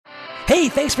Hey,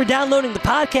 thanks for downloading the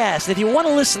podcast. If you want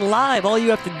to listen live, all you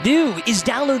have to do is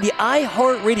download the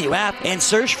iHeartRadio app and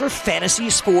search for Fantasy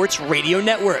Sports Radio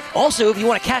Network. Also, if you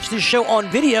want to catch this show on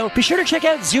video, be sure to check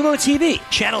out Zumo TV,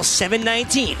 channel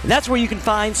 719. That's where you can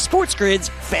find Sports Grid's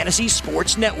Fantasy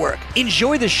Sports Network.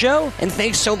 Enjoy the show, and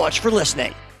thanks so much for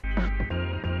listening.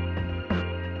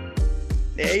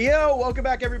 Hey, yo, welcome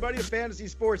back, everybody, to Fantasy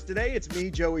Sports Today. It's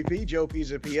me, Joey P, Joe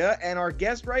Pizzapia, and our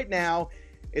guest right now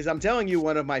is, I'm telling you,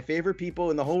 one of my favorite people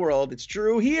in the whole world. It's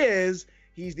true, he's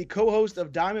the co-host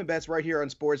of Diamond Bets right here on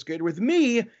Sports Grid with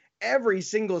me. Every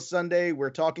single Sunday, we're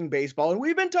talking baseball, and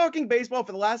we've been talking baseball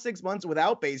for the last 6 months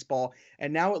without baseball,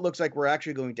 and now it looks like we're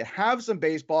actually going to have some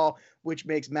baseball, which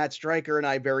makes Matt Stryker and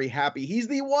I very happy. He's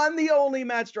the one, the only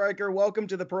Matt Stryker. Welcome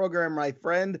to the program, my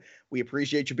friend. We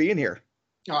appreciate you being here.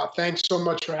 Thanks so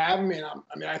much for having me.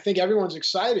 And I think everyone's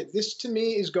excited. This, to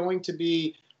me, is going to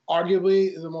be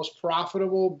arguably the most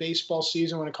profitable baseball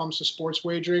season when it comes to sports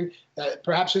wagering,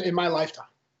 perhaps in my lifetime.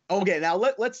 Okay, now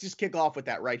let's just kick off with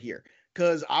that right here,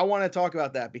 because I want to talk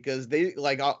about that, because they,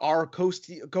 like, our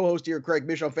co-host here, Craig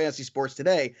Mish on Fantasy Sports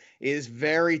Today, is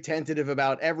very tentative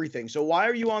about everything. So why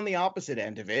are you on the opposite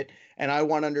end of it? And I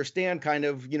want to understand kind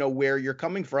of, where you're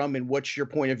coming from and what's your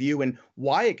point of view and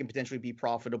why it can potentially be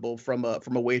profitable from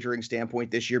a wagering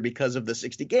standpoint this year because of the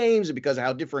 60 games and because of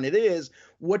how different it is.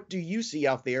 What do you see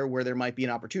out there where there might be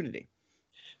an opportunity?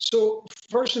 So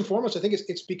first and foremost, I think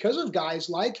it's because of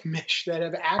guys like Mish that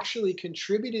have actually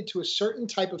contributed to a certain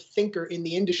type of thinker in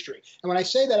the industry. And when I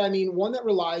say that, I mean one that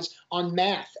relies on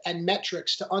math and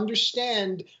metrics to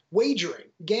understand wagering,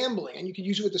 gambling, and you can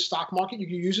use it with the stock market. You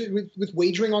can use it with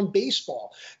wagering on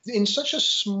baseball. In such a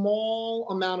small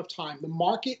amount of time, the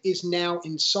market is now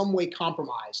in some way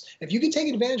compromised. If you can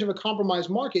take advantage of a compromised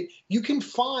market, you can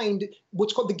find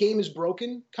what's called the game is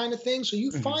broken kind of thing. So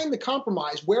you find the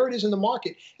compromise where it is in the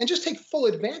market and just take full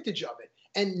advantage of it.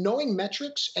 And knowing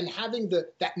metrics and having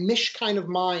that Mish kind of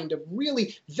mind of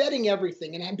really vetting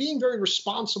everything and being very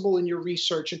responsible in your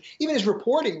research, and even his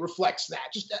reporting reflects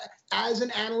that, just as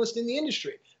an analyst in the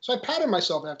industry. So I patted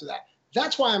myself after that.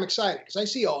 That's why I'm excited, because I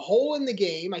see a hole in the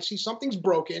game. I see something's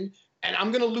broken, and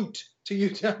I'm going to loot to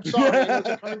you. I'm sorry, I know it's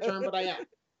a current term, but I am.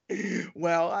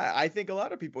 Well, I think a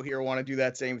lot of people here want to do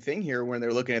that same thing here when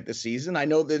they're looking at the season. I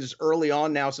know there's early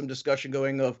on now some discussion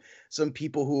going of some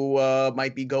people who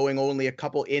might be going only a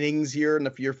couple innings here in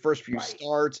your first few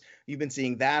starts. You've been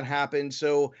seeing that happen.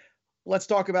 So let's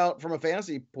talk about from a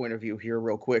fantasy point of view here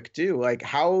real quick too. Like,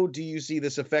 how do you see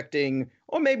this affecting,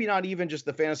 or maybe not even just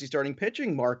the fantasy starting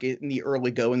pitching market in the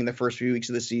early going in the first few weeks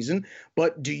of the season,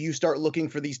 but do you start looking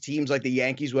for these teams like the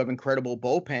Yankees who have incredible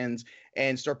bullpens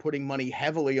and start putting money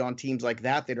heavily on teams like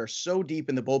that are so deep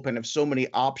in the bullpen, have so many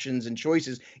options and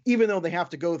choices, even though they have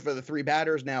to go for the three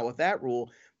batters now with that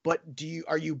rule? But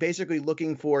are you basically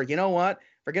looking for,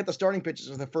 forget the starting pitchers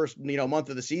for the first, month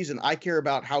of the season. I care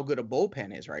about how good a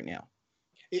bullpen is right now.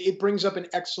 It brings up an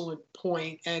excellent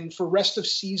point. And for rest of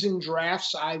season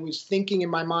drafts, I was thinking in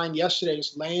my mind yesterday,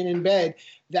 just laying in bed,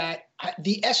 that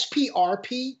the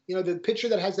SPRP, the pitcher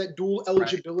that has that dual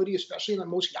eligibility, especially in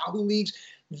most Yahoo leagues,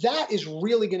 that is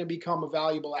really going to become a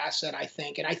valuable asset, I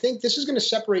think. And I think this is going to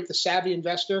separate the savvy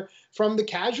investor from the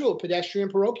casual pedestrian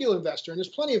parochial investor. And there's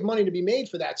plenty of money to be made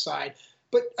for that side.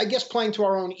 But I guess playing to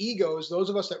our own egos, those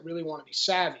of us that really want to be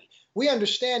savvy, we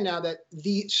understand now that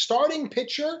the starting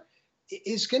pitcher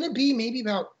is going to be maybe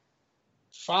about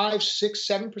 5, 6,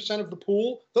 7% of the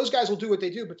pool. Those guys will do what they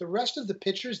do, but the rest of the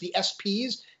pitchers, the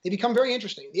SPs, they become very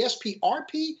interesting. The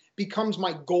SPRP becomes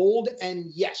my gold,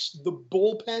 and yes, the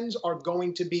bullpens are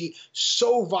going to be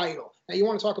so vital. Now, you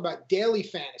want to talk about daily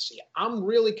fantasy. I'm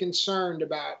really concerned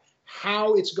about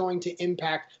how it's going to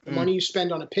impact the money you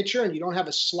spend on a pitcher, and you don't have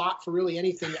a slot for really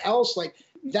anything else. Like,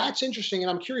 that's interesting, and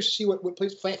I'm curious to see what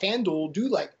FanDuel will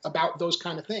do about those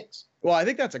kind of things. Well, I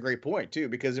think that's a great point, too,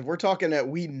 because if we're talking that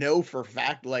we know for a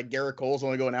fact, like Garrett Cole's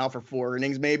only going out for 4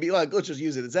 innings, maybe, let's just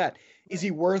use it as that. Is he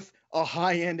worth a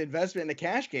high-end investment in a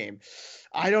cash game?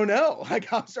 I don't know.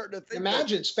 I'm starting to think.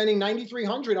 Imagine spending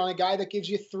 $9,300 on a guy that gives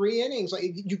you 3 innings. Like,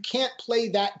 you can't play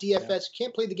that DFS. You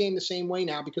can't play the game the same way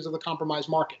now because of the compromised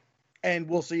market. And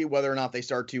we'll see whether or not they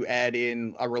start to add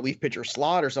in a relief pitcher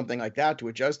slot or something like that to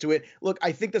adjust to it. Look,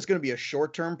 I think that's going to be a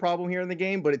short-term problem here in the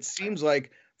game, but it seems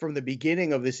like from the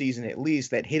beginning of the season, at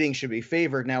least, that hitting should be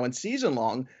favored. Now, in season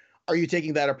long, are you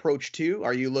taking that approach too?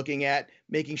 Are you looking at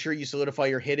making sure you solidify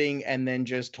your hitting and then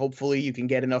just hopefully you can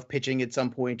get enough pitching at some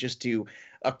point just to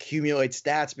accumulate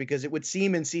stats? Because it would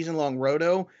seem in season long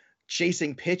roto,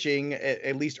 chasing pitching,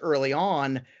 at least early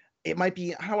on, it might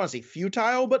be, I don't want to say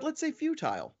futile, but let's say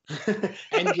futile.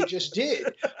 And you just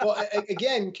did. Well,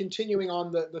 again, continuing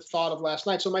on the thought of last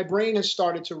night. So my brain has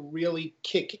started to really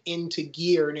kick into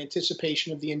gear in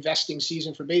anticipation of the investing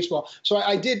season for baseball. So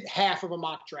I did half of a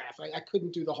mock draft. I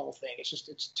couldn't do the whole thing.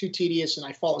 It's too tedious and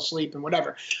I fall asleep and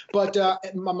whatever. But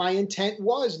my intent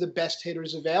was the best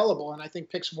hitters available. And I think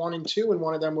picks 1 and 2, and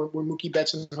one of them were Mookie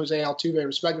Betts and Jose Altuve,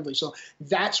 respectively. So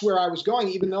that's where I was going,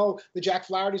 even though the Jack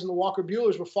Flahertys and the Walker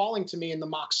Buehlers were falling to me in the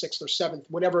mock 6th or 7th,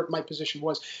 whatever my position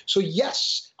was. So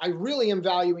yes, I really am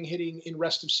valuing hitting in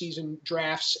rest of season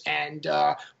drafts, and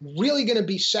really going to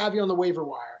be savvy on the waiver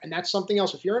wire. And that's something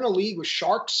else. If you're in a league with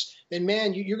sharks, then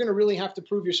man, you're going to really have to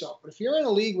prove yourself. But if you're in a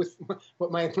league with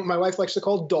what my wife likes to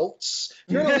call dolts,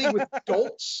 if you're in a league with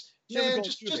dolts, man,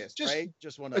 just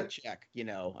want to check,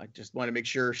 I just want to make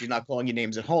sure she's not calling you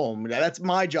names at home. That's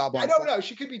my job. I don't know.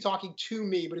 She could be talking to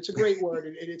me, but it's a great word.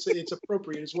 And it's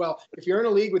appropriate as well. If you're in a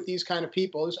league with these kind of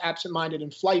people, who's absent-minded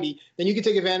and flighty, then you can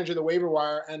take advantage of the waiver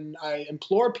wire. And I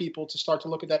implore people to start to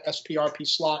look at that SPRP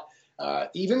slot,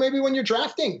 even maybe when you're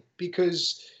drafting,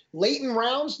 because late in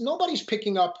rounds, nobody's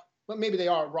picking up. Well, maybe they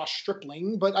are Ross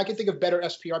Stripling, but I can think of better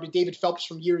SPRP. David Phelps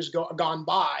from years gone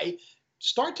by.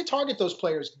 Start to target those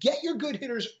players. Get your good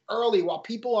hitters early while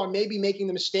people are maybe making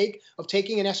the mistake of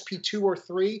taking an SP2 or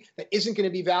 3 that isn't going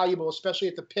to be valuable, especially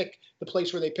at the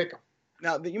place where they pick them.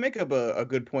 Now, you make up a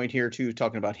good point here, too,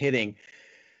 talking about hitting.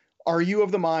 Are you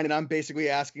of the mind, and I'm basically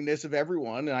asking this of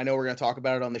everyone, and I know we're going to talk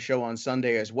about it on the show on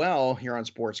Sunday as well here on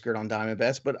Sports Grid on Diamond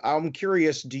Bets, but I'm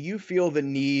curious, do you feel the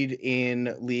need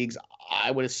in leagues, I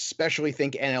would especially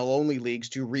think NL-only leagues,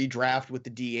 to redraft with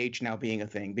the DH now being a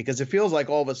thing? Because it feels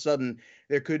like all of a sudden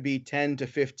there could be 10 to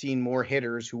 15 more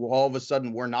hitters who all of a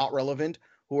sudden were not relevant,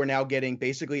 who are now getting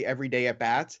basically every day at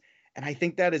bats. And I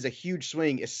think that is a huge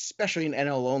swing, especially in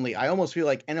NL-only. I almost feel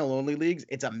like NL-only leagues,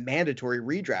 it's a mandatory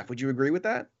redraft. Would you agree with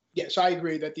that? Yes, I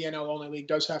agree that the NL only league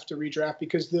does have to redraft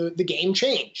because the game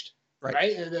changed,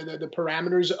 right? The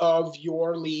parameters of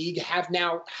your league have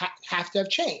now have to have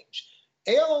changed.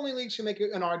 AL only leagues can make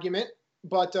an argument,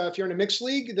 but if you're in a mixed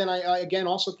league, then I again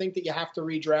also think that you have to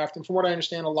redraft. And from what I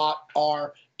understand, a lot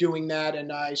are doing that.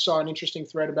 And I saw an interesting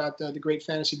thread about the Great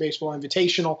Fantasy Baseball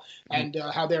Invitational and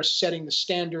how they're setting the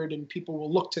standard, and people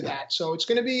will look to that. So it's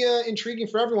going to be intriguing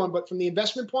for everyone. But from the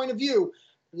investment point of view,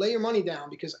 lay your money down,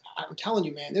 because I'm telling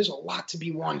you, man, there's a lot to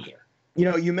be won here.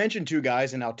 You mentioned 2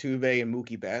 guys in Altuve and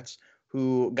Mookie Betts,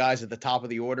 who guys at the top of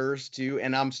the orders too.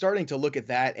 And I'm starting to look at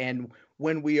that. And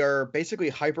when we are basically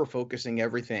hyper-focusing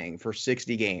everything for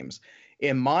 60 games,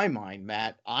 in my mind,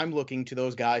 Matt, I'm looking to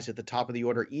those guys at the top of the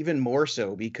order even more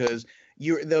so, because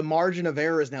the margin of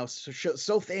error is now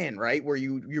so thin, right? Where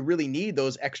you really need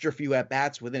those extra few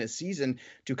at-bats within a season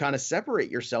to kind of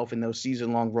separate yourself in those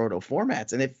season-long roto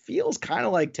formats. And it feels kind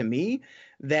of like, to me,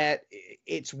 that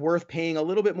it's worth paying a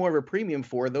little bit more of a premium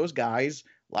for those guys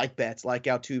like Betts, like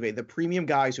Altuve, the premium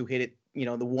guys who hit it,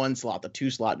 the 1 slot, the 2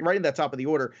 slot, right in that top of the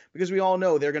order, because we all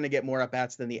know they're going to get more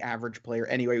at-bats than the average player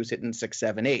anyway who's hitting 6,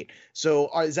 7, 8. So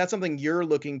is that something you're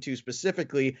looking to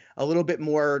specifically, a little bit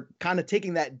more kind of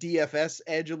taking that DFS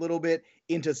edge a little bit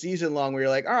into season long, where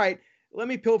you're like, all right, let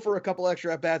me pilfer a couple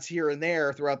extra at-bats here and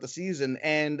there throughout the season,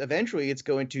 and eventually it's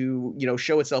going to,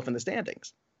 show itself in the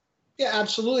standings? Yeah,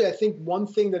 absolutely. I think one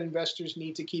thing that investors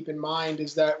need to keep in mind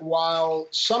is that while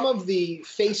some of the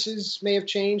faces may have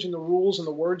changed and the rules and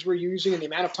the words we're using and the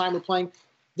amount of time we're playing,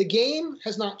 the game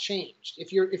has not changed.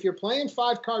 If you're playing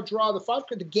 5-card draw,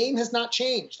 the game has not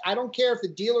changed. I don't care if the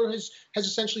dealer has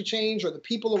essentially changed or the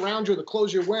people around you or the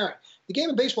clothes you're wearing. The game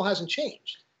of baseball hasn't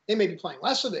changed. They may be playing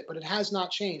less of it, but it has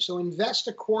not changed. So invest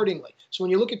accordingly. So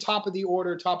when you look at top of the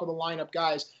order, top of the lineup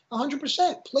guys,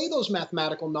 100% play those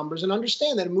mathematical numbers and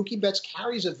understand that Mookie Betts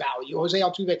carries a value. Jose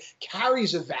Altuve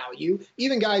carries a value.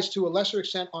 Even guys to a lesser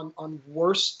extent on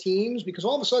worse teams, because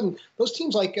all of a sudden those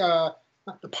teams like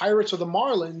the Pirates or the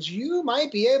Marlins, you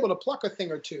might be able to pluck a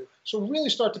thing or two. So really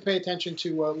start to pay attention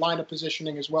to lineup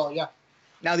positioning as well. Yeah.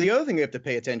 Now, the other thing you have to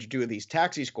pay attention to are these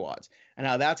taxi squads and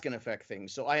how that's going to affect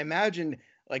things. So I imagine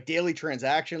like daily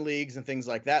transaction leagues and things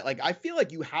like that. Like, I feel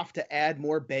like you have to add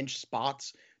more bench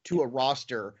spots to a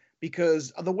roster,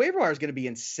 because the waiver wire is going to be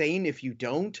insane if you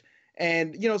don't.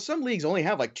 And, some leagues only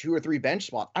have like 2 or 3 bench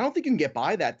spots. I don't think you can get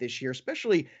by that this year,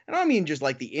 especially, and I don't mean just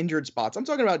like the injured spots. I'm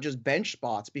talking about just bench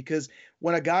spots, because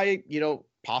when a guy,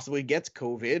 possibly gets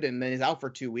COVID and then is out for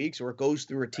 2 weeks, or goes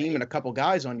through a team and a couple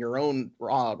guys on your own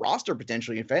roster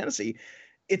potentially in fantasy,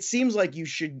 it seems like you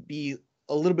should be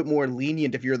a little bit more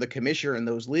lenient if you're the commissioner in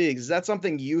those leagues. Is that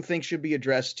something you think should be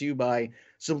addressed too by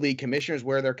some league commissioners,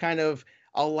 where they're kind of,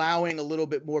 allowing a little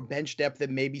bit more bench depth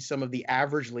than maybe some of the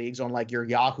average leagues on like your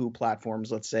Yahoo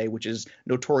platforms, let's say, which is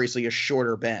notoriously a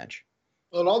shorter bench?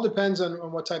 Well, it all depends on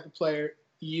what type of player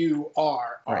you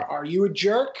are. Right. Are you a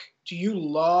jerk? Do you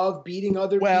love beating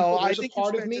other people? Well, I There's think a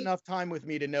part you of spent me. enough time with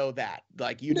me to know that.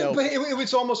 Like, you No, know. but it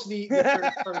was almost the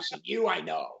third person. I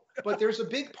know. But there's a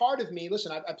big part of me.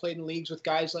 Listen, I played in leagues with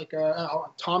guys like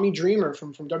Tommy Dreamer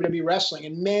from WWE Wrestling.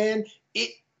 And, man,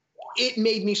 it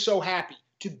made me so happy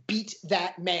to beat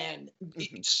that man.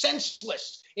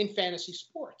 Senseless in fantasy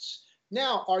sports.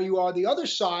 Now, are you on the other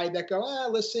side that go,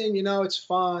 listen, it's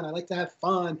fun. I like to have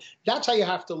fun. That's how you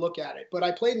have to look at it. But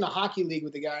I played in a hockey league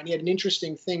with a guy, and he had an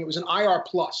interesting thing. It was an IR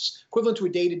plus, equivalent to a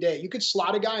day-to-day. You could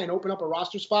slot a guy and open up a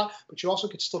roster spot, but you also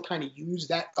could still kind of use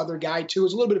that other guy, too. It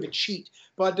was a little bit of a cheat.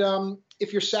 But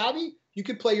if you're savvy, you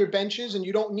could play your benches, and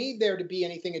you don't need there to be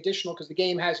anything additional because the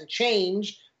game hasn't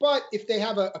changed. But if they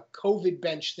have a COVID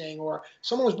bench thing, or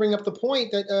someone was bringing up the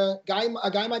point that a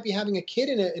guy might be having a kid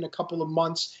in a couple of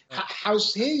months,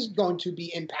 how's his going to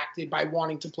be impacted by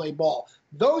wanting to play ball?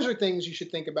 Those are things you should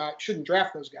think about. You shouldn't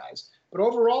draft those guys. But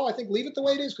overall, I think leave it the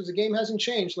way it is because the game hasn't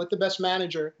changed. Let the best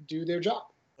manager do their job.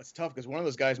 It's tough because one of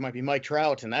those guys might be Mike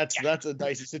Trout, and that's a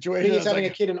dicey I situation. think he's having a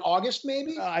kid in August,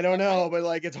 maybe? I don't know, but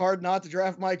like it's hard not to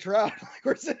draft Mike Trout.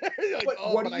 We're sitting there like,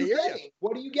 but what are you getting?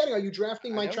 What are you getting? Are you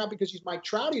drafting Mike Trout because he's Mike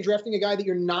Trout? Are you drafting a guy that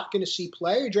you're not going to see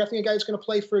play? Are you drafting a guy that's going to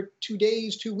play for 2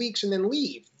 days, 2 weeks, and then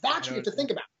leave? That's what you have to think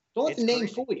about. Don't let the name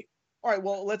fool you. All right,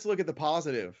 well, let's look at the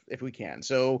positive if we can.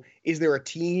 So is there a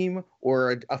team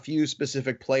or a few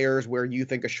specific players where you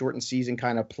think a shortened season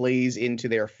kind of plays into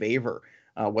their favor?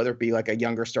 Whether it be like a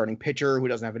younger starting pitcher who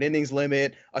doesn't have an innings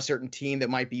limit, a certain team that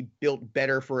might be built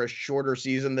better for a shorter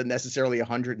season than necessarily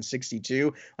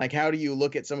 162. Like, how do you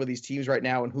look at some of these teams right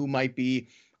now and who might be,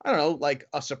 I don't know, like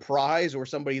a surprise or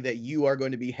somebody that you are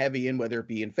going to be heavy in, whether it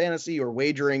be in fantasy or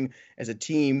wagering as a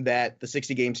team that the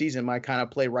 60-game season might kind of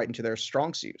play right into their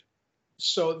strong suit?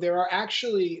 So there are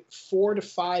actually 4 to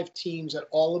 5 teams that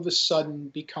all of a sudden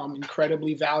become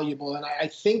incredibly valuable. And I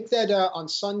think that on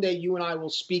Sunday, you and I will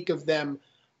speak of them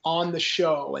on the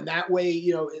show. And that way,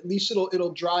 at least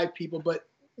it'll drive people. But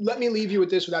let me leave you with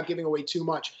this without giving away too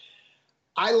much.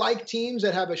 I like teams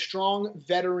that have a strong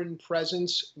veteran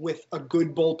presence with a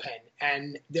good bullpen.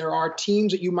 And there are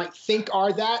teams that you might think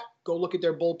are that. Go look at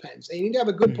their bullpens. They need to have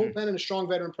a good bullpen and a strong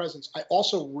veteran presence. I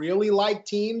also really like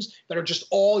teams that are just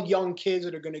all young kids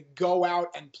that are going to go out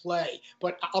and play.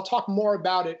 But I'll talk more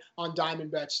about it on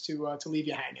Diamond Bets to leave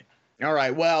you hanging. All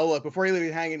right. Well, look, before you leave me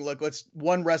hanging, let's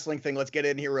one wrestling thing. Let's get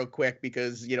in here real quick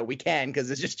because, we can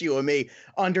because it's just you and me.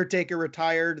 Undertaker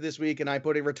retired this week, and I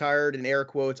put it retired in air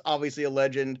quotes. Obviously a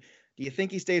legend. Do you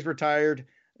think he stays retired?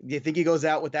 Do you think he goes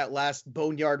out with that last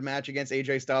boneyard match against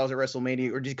AJ Styles at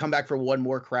WrestleMania, or does he come back for one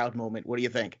more crowd moment? What do you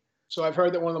think? So I've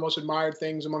heard that one of the most admired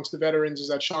things amongst the veterans is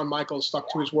that Shawn Michaels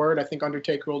stuck to his word. I think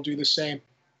Undertaker will do the same.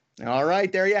 All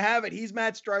right, there you have it. He's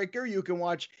Matt Stryker. You can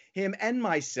watch him and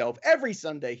myself every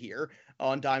Sunday here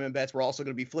on Diamond Bets. We're also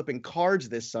going to be flipping cards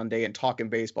this Sunday and talking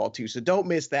baseball too. So don't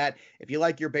miss that. If you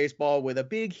like your baseball with a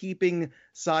big heaping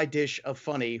side dish of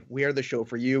funny, we're the show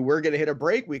for you. We're going to hit a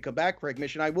break. We come back. Craig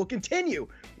Mish and I will continue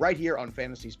right here on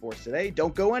Fantasy Sports Today.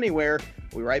 Don't go anywhere.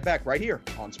 We'll be right back right here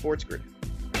on Sports Grid.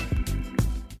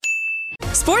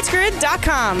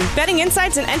 SportsGrid.com. Betting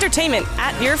insights and entertainment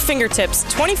at your fingertips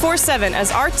 24/7 as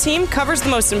our team covers the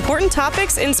most important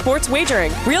topics in sports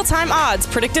wagering. Real-time odds,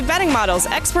 predictive betting models,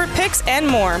 expert picks, and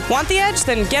more. Want the edge?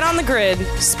 Then get on the grid.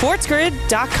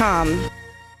 SportsGrid.com.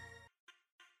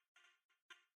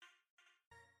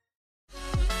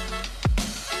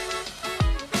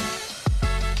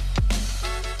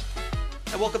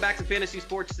 And welcome back to Fantasy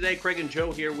Sports Today. Craig and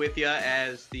Joe here with you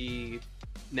as the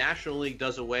National League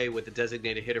does away with the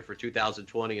designated hitter for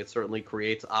 2020. It certainly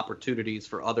creates opportunities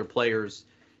for other players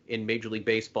in Major League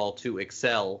Baseball to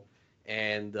excel.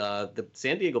 And the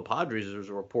San Diego Padres, there was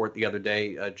a report the other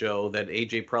day, Joe, that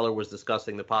A.J. Preller was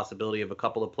discussing the possibility of a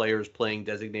couple of players playing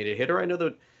designated hitter. I know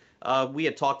that we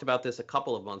had talked about this a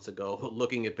couple of months ago,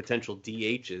 looking at potential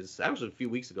DHs. That was a few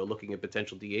weeks ago, looking at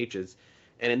potential DHs.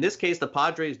 And in this case, the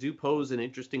Padres do pose an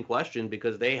interesting question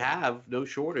because they have no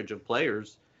shortage of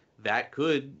players that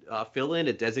could fill in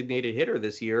a designated hitter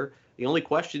this year. The only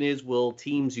question is, will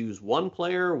teams use one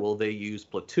player? Will they use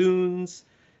platoons?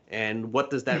 And what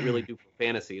does that really do for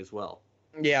fantasy as well?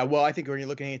 Yeah, well, I think when you're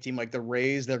looking at a team like the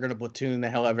Rays, they're going to platoon the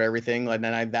hell out of everything. And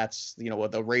then that's,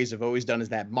 what the Rays have always done is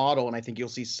that model. And I think you'll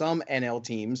see some NL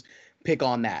teams pick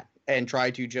on that and try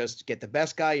to just get the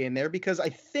best guy in there because I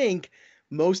think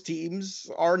most teams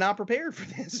are not prepared for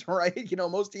this, right?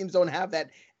 Most teams don't have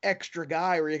that extra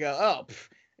guy where you go,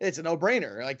 it's a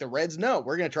no-brainer. Like the Reds know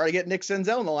we're going to try to get Nick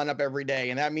Senzel in the lineup every day,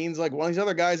 and that means like one of these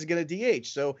other guys is going to DH.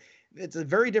 So it's a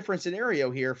very different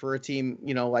scenario here for a team,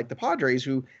 like the Padres,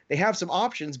 who they have some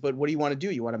options, but what do you want to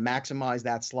do? You want to maximize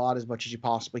that slot as much as you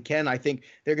possibly can. I think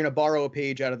they're going to borrow a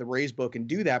page out of the Rays book and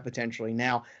do that potentially.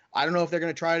 Now, I don't know if they're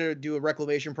going to try to do a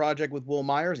reclamation project with Will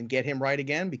Myers and get him right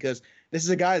again, because this is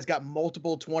a guy that's got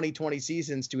multiple 2020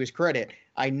 seasons to his credit.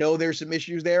 I know there's some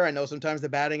issues there. I know sometimes the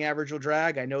batting average will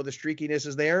drag. I know the streakiness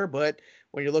is there, but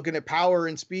when you're looking at power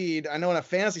and speed, I know in a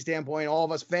fantasy standpoint, all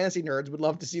of us fantasy nerds would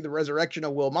love to see the resurrection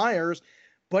of Will Myers,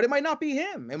 but it might not be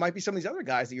him. It might be some of these other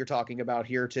guys that you're talking about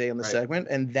here today on the segment.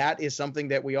 And that is something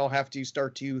that we all have to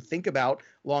start to think about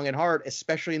long and hard,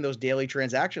 especially in those daily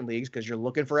transaction leagues, because you're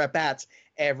looking for at-bats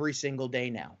every single day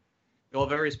now. Well,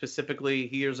 very specifically,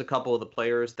 here's a couple of the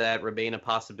players that remain a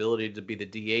possibility to be the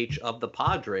DH of the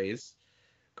Padres.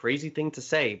 Crazy thing to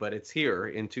say, but it's here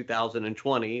in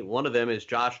 2020. One of them is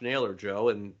Josh Naylor, Joe.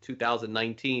 In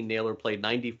 2019, Naylor played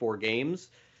 94 games.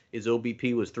 His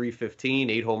OBP was .315,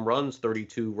 8 home runs,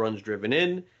 32 runs driven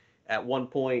in. At one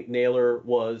point, Naylor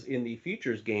was in the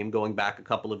Futures game going back a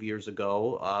couple of years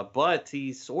ago, but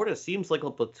he sort of seems like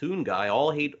a platoon guy.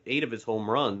 All eight of his home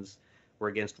runs were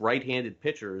against right-handed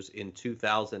pitchers in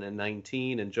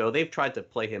 2019. And, Joe, they've tried to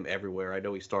play him everywhere. I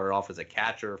know he started off as a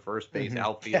catcher, first base,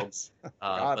 outfield. Yes.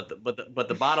 But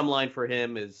the bottom line for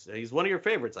him is he's one of your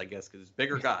favorites, I guess, because he's a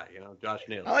bigger guy, Josh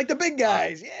Naylor. I like the big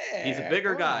guys, yeah. He's a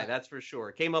bigger guy, that's for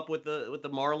sure. Came up with the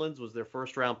Marlins, was their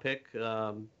first-round pick,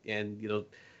 and,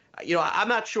 I'm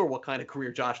not sure what kind of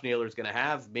career Josh Naylor is going to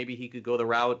have. Maybe he could go the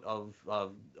route of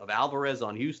Alvarez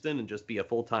on Houston and just be a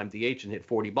full-time DH and hit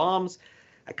 40 bombs.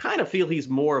 I kind of feel he's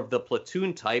more of the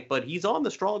platoon type, but he's on the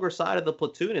stronger side of the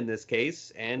platoon in this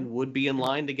case and would be in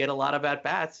line to get a lot of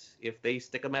at-bats if they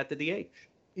stick him at the DH.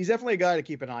 He's definitely a guy to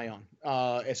keep an eye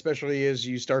on, especially as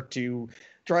you start to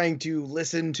trying to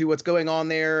listen to what's going on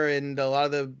there and a lot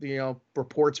of the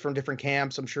reports from different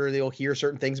camps. I'm sure they'll hear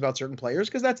certain things about certain players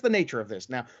because that's the nature of this.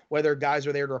 Now, whether guys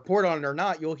are there to report on it or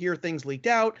not, you'll hear things leaked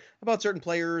out about certain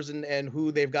players and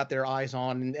who they've got their eyes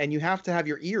on, and you have to have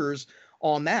your ears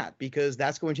on that because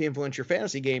that's going to influence your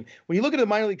fantasy game. When you look at the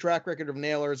minor league track record of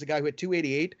Naylor, it's a guy who hit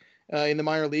 288 in the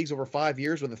minor leagues over 5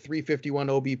 years with a 351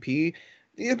 OBP.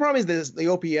 The problem is the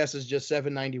OPS is just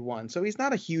 791, so he's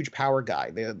not a huge power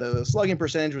guy. The slugging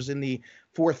percentage was in the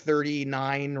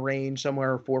 439 range,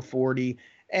 somewhere 440,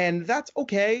 and that's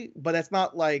okay, but that's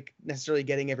not like necessarily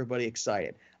getting everybody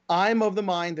excited. I'm of the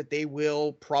mind that they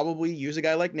will probably use a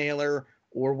guy like Naylor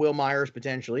or Will Myers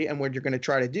potentially, and what you're going to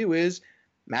try to do is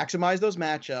maximize those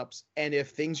matchups, and if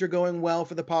things are going well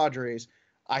for the Padres,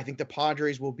 I think the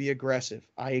Padres will be aggressive.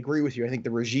 I agree with you. I think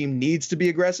the regime needs to be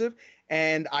aggressive,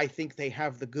 and I think they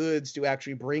have the goods to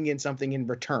actually bring in something in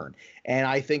return. And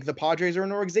I think the Padres are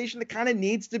an organization that kind of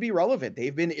needs to be relevant.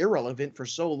 They've been irrelevant for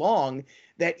so long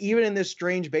that even in this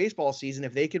strange baseball season,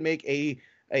 if they can make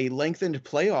a lengthened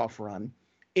playoff run,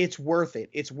 it's worth it.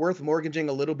 It's worth mortgaging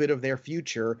a little bit of their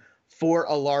future for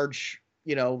a large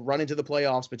run into the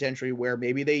playoffs potentially where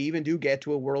maybe they even do get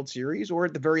to a World Series or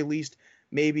at the very least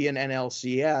maybe an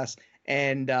NLCS.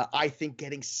 And I think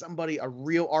getting somebody, a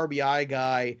real RBI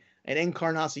guy, an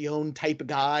Encarnacion type of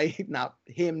guy, not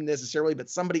him necessarily, but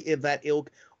somebody of that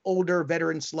ilk, older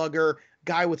veteran slugger,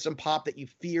 guy with some pop that you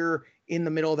fear in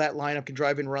the middle of that lineup, can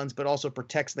drive in runs, but also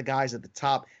protects the guys at the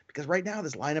top. Because right now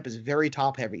this lineup is very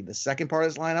top heavy. The second part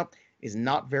of this lineup is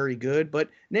not very good, but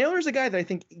Naylor's a guy that I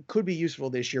think could be useful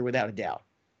this year without a doubt.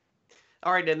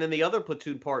 All right, and then the other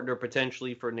platoon partner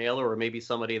potentially for Naylor, or maybe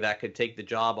somebody that could take the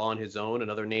job on his own,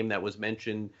 another name that was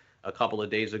mentioned a couple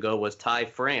of days ago was Ty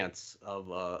France of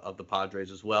the Padres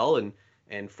as well,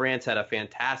 and France had a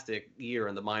fantastic year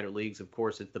in the minor leagues. Of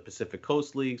course, it's the Pacific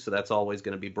Coast League, so that's always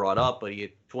going to be brought up, but he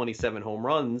had 27 home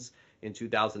runs in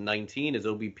 2019. His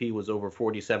OBP was over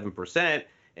 47%.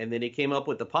 And then he came up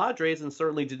with the Padres and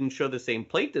certainly didn't show the same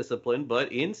plate discipline,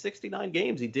 but in 69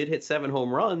 games, he did hit 7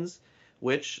 home runs,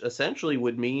 which essentially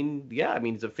would mean,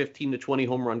 he's a 15 to 20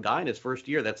 home run guy in his first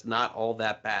year. That's not all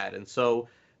that bad. And so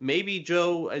maybe,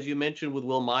 Joe, as you mentioned, with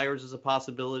Will Myers as a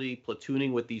possibility,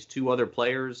 platooning with these two other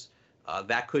players,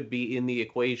 that could be in the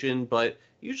equation. But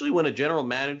usually when a general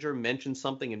manager mentions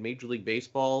something in Major League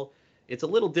Baseball, it's a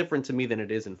little different to me than it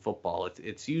is in football.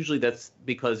 It's usually that's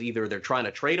because either they're trying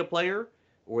to trade a player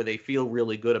or they feel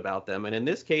really good about them. And in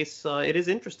this case, it is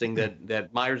interesting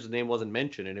that Myers' name wasn't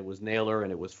mentioned, and it was Naylor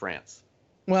and it was France.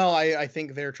 Well, I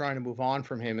think they're trying to move on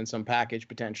from him in some package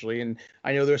potentially. And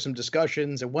I know there's some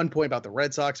discussions at one point about the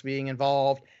Red Sox being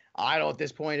involved. I don't know at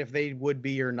this point if they would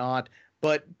be or not.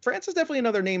 But France is definitely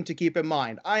another name to keep in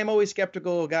mind. I am always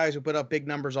skeptical of guys who put up big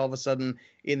numbers all of a sudden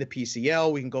in the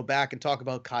PCL. We can go back and talk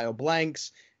about Kyle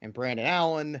Blanks and Brandon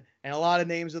Allen and a lot of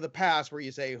names of the past where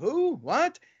you say, who?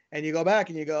 What? And you go back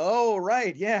and you go, oh,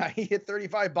 right, yeah, he hit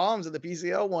 35 bombs in the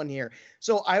PCL one year.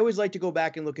 So I always like to go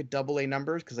back and look at AA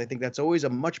numbers because I think that's always a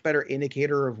much better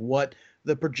indicator of what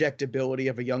the projectability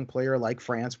of a young player like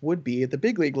France would be at the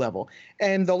big league level.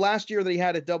 And the last year that he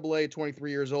had at AA at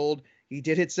 23 years old, he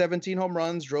did hit 17 home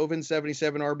runs, drove in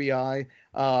 77 RBI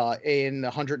in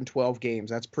 112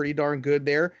 games. That's pretty darn good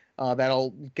there. That'll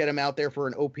get him out there for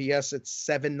an OPS at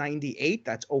 798.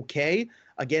 That's okay.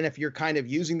 Again, if you're kind of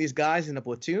using these guys in a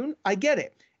platoon, I get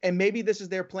it. And maybe this is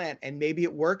their plan, and maybe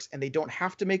it works, and they don't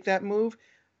have to make that move.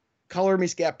 Color me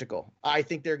skeptical. I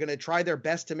think they're going to try their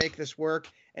best to make this work,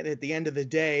 and at the end of the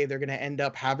day, they're going to end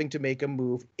up having to make a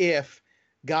move if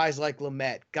guys like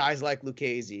Lamet, guys like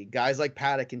Lucchesi, guys like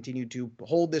Paddock continue to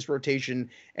hold this rotation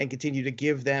and continue to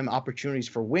give them opportunities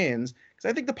for wins, because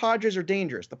I think the Padres are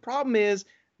dangerous. The problem is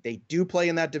they do play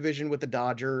in that division with the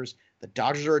Dodgers. The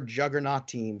Dodgers are a juggernaut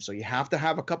team, so you have to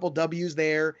have a couple W's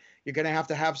there. You're going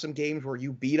to have some games where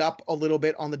you beat up a little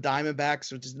bit on the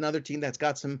Diamondbacks, which is another team that's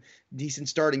got some decent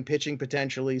starting pitching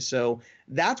potentially. So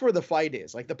that's where the fight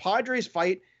is. Like the Padres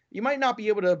fight, you might not be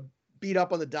able to beat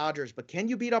up on the Dodgers, but can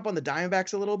you beat up on the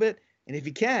Diamondbacks a little bit? And if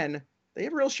you can, they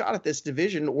have a real shot at this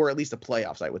division, or at least the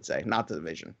playoffs, I would say, not the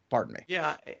division. Pardon me.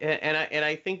 Yeah, and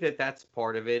I think that that's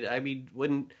part of it. I mean,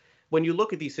 when you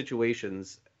look at these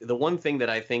situations, the one thing that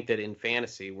I think that in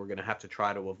fantasy we're going to have to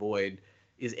try to avoid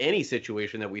is any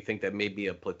situation that we think that may be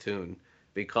a platoon,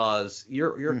 because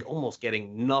you're almost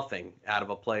getting nothing out of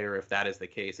a player if that is the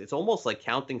case. It's almost like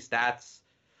counting stats,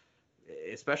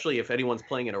 especially if anyone's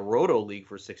playing in a roto league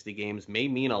for 60 games, may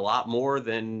mean a lot more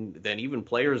than even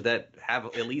players that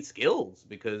have elite skills,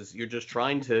 because you're just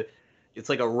trying to, it's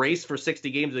like a race for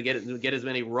 60 games to get as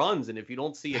many runs. And if you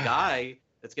don't see a guy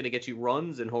that's going to get you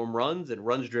runs and home runs and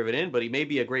runs driven in, but he may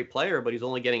be a great player, but he's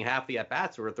only getting half the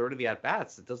at-bats or a third of the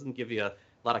at-bats, it doesn't give you a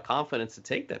lot of confidence to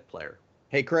take that player.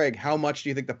 Hey, Craig, how much do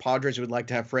you think the Padres would like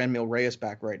to have Franmil Reyes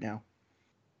back right now?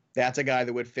 That's a guy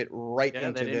that would fit right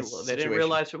into this situation. They didn't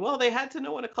realize, well, they had to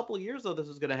know in a couple of years, though, this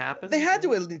was going to happen. They had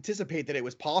to anticipate that it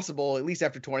was possible, at least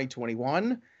after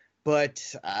 2021. But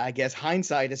I guess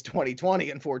hindsight is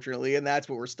 2020, unfortunately, and that's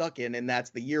what we're stuck in, and that's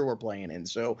the year we're playing in.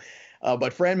 So,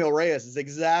 but Franmil Reyes is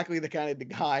exactly the kind of the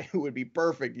guy who would be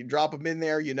perfect. You drop him in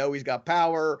there, you know he's got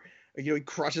power. You know, he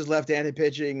crushes left-handed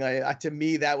pitching. To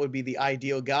me, that would be the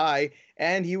ideal guy.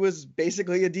 And he was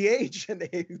basically a DH, and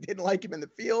they didn't like him in the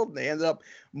field, and they ended up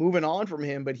moving on from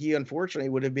him. But he, unfortunately,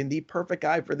 would have been the perfect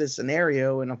guy for this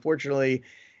scenario. And unfortunately,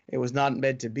 it was not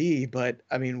meant to be. But,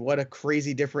 I mean, what a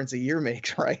crazy difference a year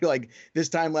makes, right? Like this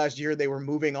time last year, they were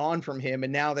moving on from him,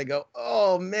 and now they go,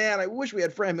 oh, man, I wish we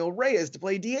had Franmil Reyes to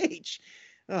play DH.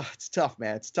 Oh, it's tough,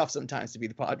 man. It's tough sometimes to be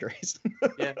the Padres.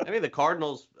 Yeah, I mean, the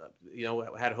Cardinals,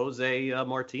 had Jose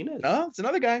Martinez. Oh, it's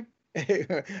another guy.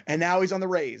 And now he's on the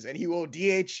Rays, and he will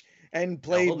DH and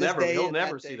play this day. He'll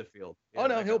never see the field. Yeah, oh,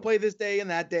 no, he'll play this day and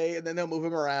that day, and then they'll move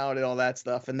him around and all that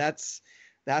stuff. And that's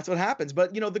what happens.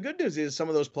 But, the good news is some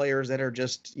of those players that are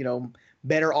just,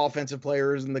 better offensive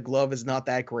players and the glove is not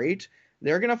that great,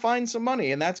 they're going to find some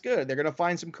money, and that's good. They're going to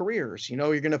find some careers.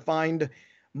 You're going to find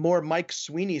more Mike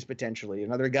Sweeney's potentially,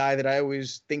 another guy that I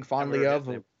always think fondly of.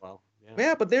 Well,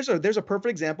 yeah, but there's a perfect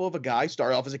example of a guy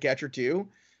started off as a catcher too.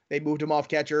 They moved him off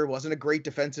catcher, wasn't a great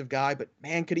defensive guy, but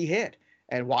man, could he hit.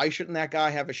 And why shouldn't that guy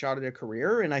have a shot at a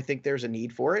career? And I think there's a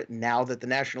need for it. Now that the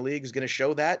National League is going to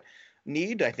show that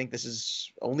need, I think this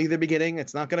is only the beginning.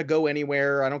 It's not going to go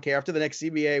anywhere. I don't care after the next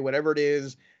CBA, whatever it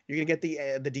is, you're going to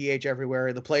get the DH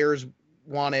everywhere. The players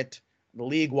want it. The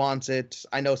league wants it.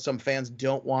 I know some fans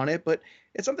don't want it, but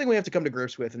it's something we have to come to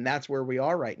grips with, and that's where we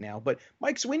are right now. But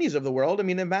Mike Sweeney's of the world, I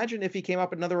mean, imagine if he came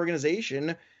up at another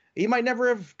organization, he might never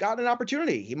have gotten an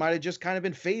opportunity. He might have just kind of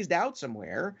been phased out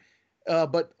somewhere.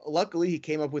 But luckily, he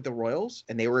came up with the Royals,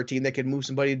 and they were a team that could move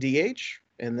somebody to DH.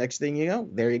 And next thing you know,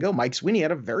 there you go. Mike Sweeney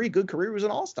had a very good career. He was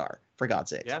an all-star, for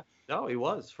God's sake. Yeah, no, he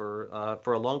was for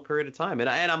a long period of time. And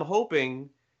I'm hoping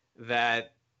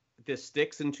that this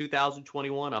sticks in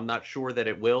 2021. I'm not sure that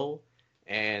it will.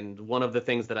 And one of the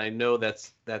things that I know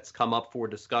that's come up for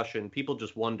discussion, people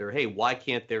just wonder, hey, why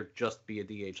can't there just be a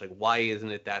DH? Like, why isn't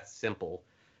it that simple?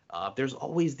 There's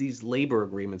always these labor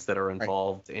agreements that are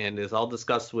involved. Right. And as I'll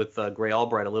discuss with Gray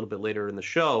Albright a little bit later in the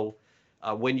show,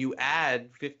 when you add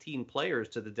 15 players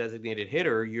to the designated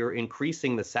hitter, you're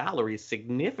increasing the salary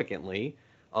significantly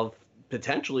of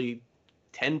potentially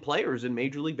 10 players in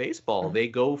Major League Baseball. Mm-hmm. They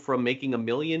go from making $1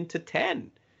 million to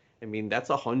 10. I mean, that's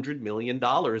 $100 million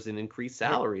in increased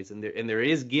salaries, and there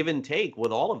is give and take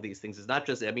with all of these things. It's not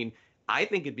just, I mean, I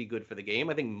think it'd be good for the game.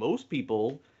 I think most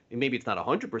people, and maybe it's not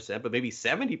 100%, but maybe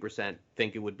 70%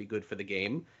 think it would be good for the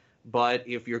game. But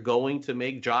if you're going to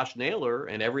make Josh Naylor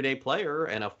an everyday player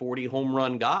and a 40 home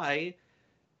run guy,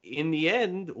 in the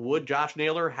end, would Josh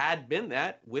Naylor had been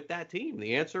that with that team?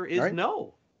 The answer is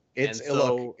no. It's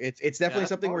definitely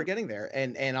something we're getting there,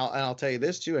 and I'll tell you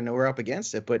this too. I know we're up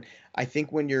against it, but I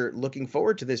think when you're looking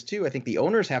forward to this too, I think the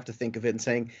owners have to think of it and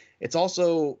saying it's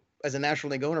also, as a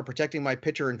National League owner, protecting my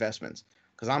pitcher investments,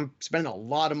 because I'm spending a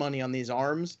lot of money on these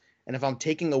arms, and if I'm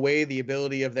taking away the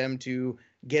ability of them to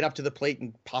get up to the plate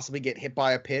and possibly get hit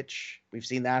by a pitch, we've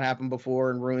seen that happen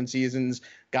before in ruined seasons.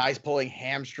 Guys pulling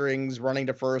hamstrings, running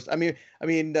to first. I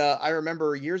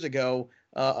remember years ago.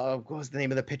 What was the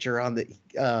name of the pitcher on the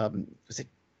was it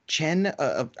Chen?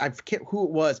 I forget who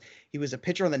it was. He was a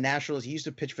pitcher on the Nationals. He used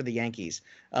to pitch for the Yankees.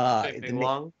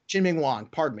 Chien-Ming Wang,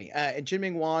 pardon me. And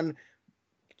Chien-Ming Wang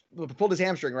pulled his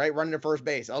hamstring, right, running to first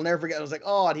base. I'll never forget. I was like,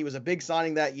 oh, and he was a big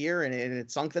signing that year, and it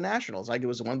sunk the Nationals. Like, it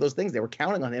was one of those things. They were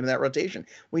counting on him in that rotation.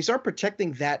 When you start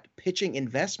protecting that pitching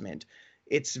investment,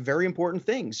 it's a very important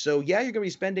thing. So, yeah, you're going to be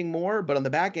spending more, but on the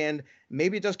back end,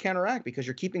 maybe it does counteract because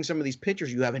you're keeping some of these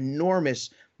pitchers. You have enormous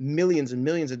millions and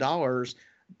millions of dollars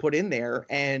put in there,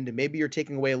 and maybe you're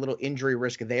taking away a little injury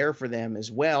risk there for them as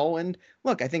well. And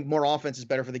look, I think more offense is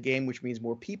better for the game, which means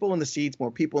more people in the seats.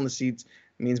 More people in the seats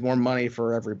means more money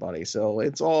for everybody. So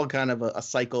it's all kind of a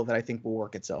cycle that I think will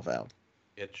work itself out.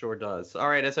 It sure does. All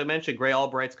right, as I mentioned, Gray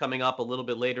Albright's coming up a little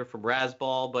bit later from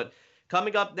Razzball, but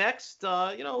coming up next,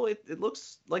 it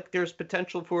looks like there's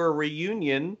potential for a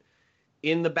reunion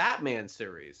in the Batman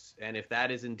series. And if that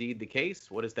is indeed the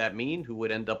case, what does that mean? Who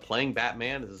would end up playing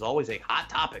Batman? This is always a hot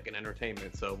topic in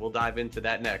entertainment. So we'll dive into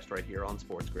that next right here on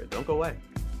Sports Grid. Don't go away.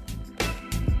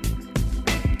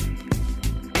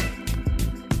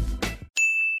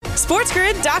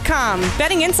 SportsGrid.com.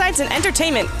 Betting insights and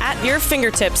entertainment at your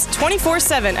fingertips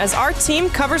 24/7 as our team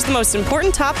covers the most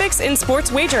important topics in sports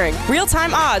wagering.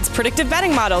 Real-time odds, predictive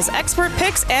betting models, expert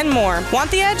picks, and more. Want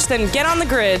the edge? Then get on the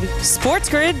grid.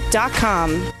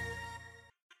 SportsGrid.com.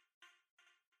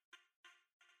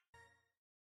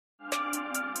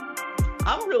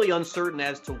 I'm really uncertain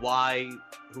as to why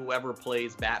whoever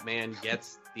plays Batman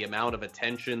gets the amount of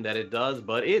attention that it does,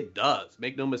 but it does.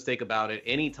 Make no mistake about it.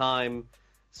 Anytime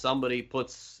somebody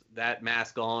puts that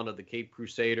mask on of the Caped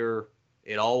Crusader,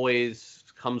 it always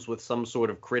comes with some sort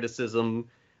of criticism.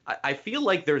 I feel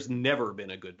like there's never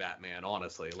been a good Batman,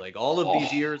 honestly. Like, all of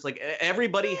these years, like,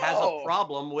 everybody has a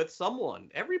problem with someone.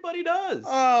 Everybody does.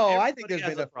 I think there's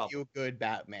been a few good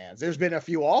Batmans. There's been a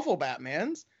few awful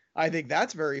Batmans. I think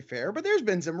that's very fair, but there's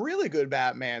been some really good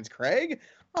Batmans, Craig.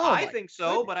 I think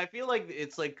so, but I feel like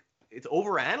it's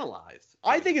overanalyzed.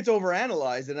 I think it's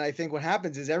overanalyzed, and I think what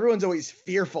happens is everyone's always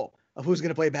fearful of who's going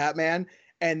to play Batman,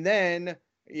 and then,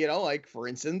 like, for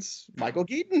instance, Michael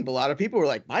Keaton. A lot of people were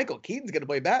like, Michael Keaton's going to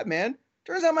play Batman.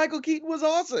 Turns out Michael Keaton was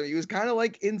awesome. He was kind of,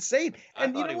 like, insane.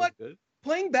 And you know what?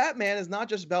 Playing Batman is not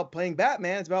just about playing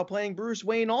Batman. It's about playing Bruce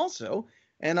Wayne also.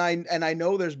 And I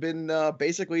know there's been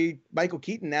basically Michael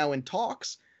Keaton now in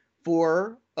talks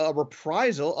for a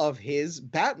reprisal of his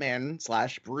Batman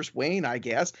 / Bruce Wayne, I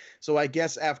guess. So I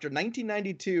guess after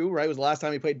 1992, right, was the last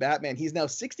time he played Batman. He's now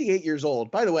 68 years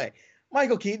old. By the way,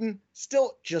 Michael Keaton,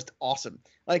 still just awesome.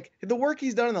 Like, the work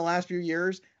he's done in the last few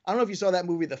years. I don't know if you saw that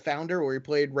movie, The Founder, where he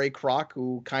played Ray Kroc,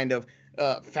 who kind of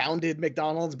founded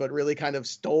McDonald's, but really kind of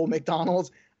stole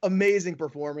McDonald's. Amazing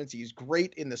performance. He's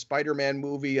great in the Spider-Man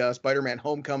movie, Spider-Man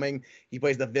Homecoming. He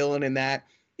plays the villain in that.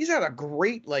 He's had a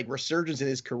great, resurgence in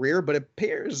his career, but it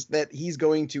appears that he's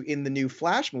going to, in the new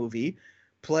Flash movie,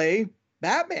 play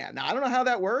Batman. Now, I don't know how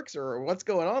that works or what's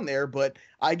going on there, but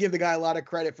I give the guy a lot of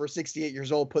credit for 68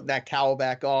 years old, putting that cowl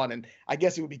back on, and I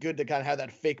guess it would be good to kind of have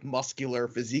that fake muscular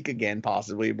physique again,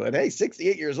 possibly, but hey,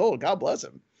 68 years old, God bless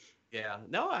him. Yeah,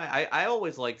 no, I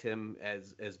always liked him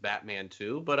as Batman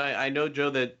too, but I know, Joe,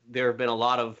 that there have been a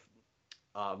lot of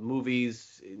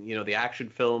movies, the action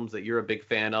films that you're a big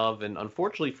fan of, and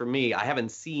unfortunately for me, I haven't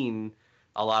seen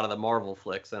a lot of the Marvel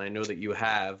flicks, and I know that you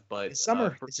have, but this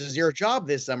summer, this is your job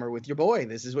this summer with your boy.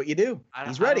 This is what you do.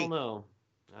 He's ready. I don't know.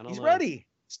 He's ready.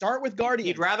 Start with Guardians.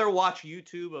 You'd rather watch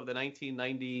YouTube of the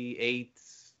 1998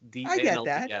 I get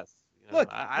that. Yes.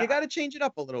 Look, you got to change it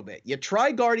up a little bit. You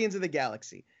try Guardians of the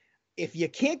Galaxy. If you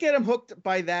can't get them hooked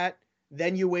by that,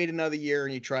 then you wait another year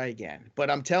and you try again.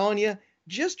 But I'm telling you,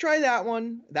 just try that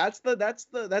one. That's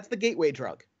the gateway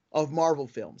drug of Marvel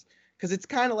films. because it's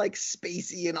kind of like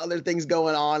spacey and other things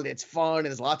going on. And it's fun and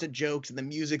there's lots of jokes and the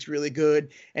music's really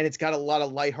good and it's got a lot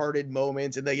of lighthearted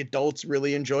moments and the adults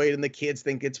really enjoy it and the kids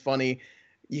think it's funny.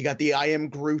 You got the I Am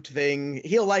Groot thing.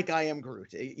 He'll like I Am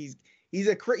Groot. He's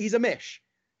a Mish.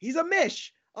 He's a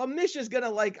Mish. A Mish is gonna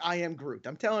like I Am Groot.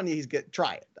 I'm telling you, he's good.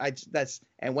 Try it.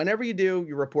 And whenever you do,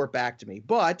 you report back to me.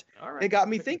 But it got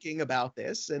me thinking about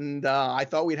this, and I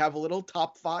thought we'd have a little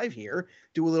top 5 here,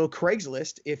 do a little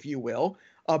Craigslist, if you will,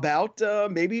 about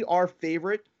maybe our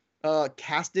favorite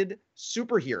casted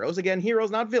superheroes. Again,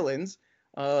 heroes, not villains.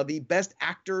 The best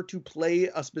actor to play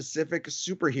a specific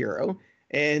superhero.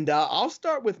 And I'll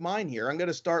start with mine here. I'm going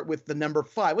to start with the number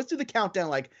 5. Let's do the countdown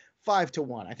like 5 to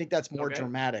 1. I think that's more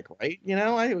dramatic, right? You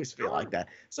know, I always feel like that.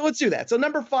 So let's do that. So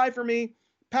number 5 for me,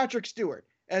 Patrick Stewart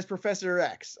as Professor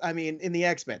X. I mean, in the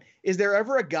X-Men. Is there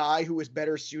ever a guy who is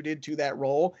better suited to that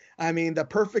role? I mean, the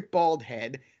perfect bald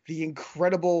head, the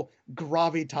incredible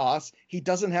gravitas. He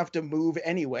doesn't have to move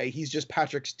anyway. He's just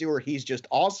Patrick Stewart. He's just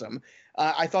awesome.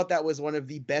 I thought that was one of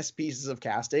the best pieces of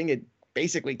casting. It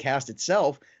basically cast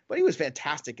itself, but he was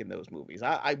fantastic in those movies.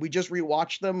 We just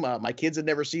rewatched them. My kids had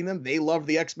never seen them. They love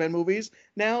the X-Men movies.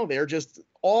 Now they're just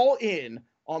all in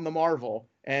on the Marvel,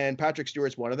 and Patrick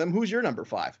Stewart's one of them. Who's your number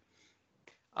 5?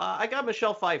 I got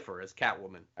Michelle Pfeiffer as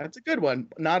Catwoman. That's a good one.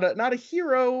 Not a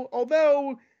hero,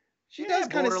 although she does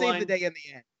kind of save the day in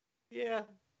the end. Yeah.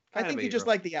 I think you just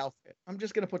like the outfit. I'm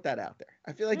just going to put that out there.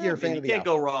 I feel like you're a fan of the outfit. You can't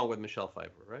go wrong with Michelle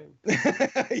Pfeiffer, right?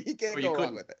 You can't go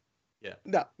wrong with it. Yeah.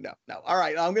 No. All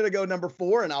right, I'm going to go number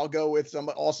 4, and I'll go with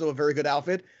also a very good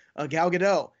outfit, Gal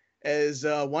Gadot as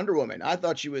Wonder Woman. I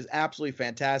thought she was absolutely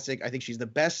fantastic. I think she's the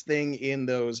best thing in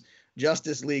those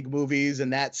Justice League movies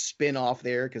and that spin-off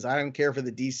there, because I don't care for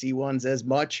the DC ones as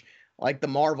much. I like the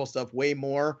Marvel stuff way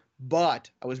more, but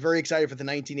I was very excited for the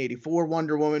 1984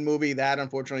 Wonder Woman movie. That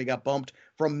unfortunately got bumped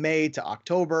from May to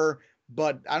October.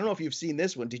 But I don't know if you've seen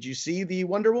this one. Did you see the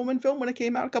Wonder Woman film when it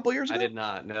came out a couple years ago? I did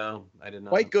not. No, I did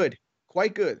not.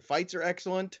 Quite good. Fights are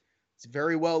excellent. It's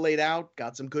very well laid out.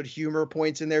 Got some good humor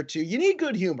points in there too. You need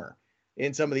good humor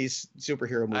in some of these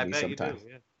superhero movies sometimes.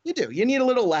 You do. You need a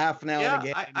little laugh now and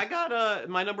again. I got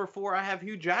my number 4. I have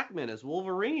Hugh Jackman as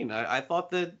Wolverine. I thought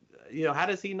that, how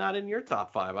does he not in your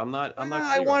top 5? I'm not.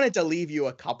 I wanted to leave you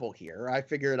a couple here. I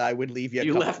figured I would leave you.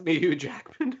 You left me Hugh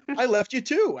Jackman. I left you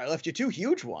 2. I left you 2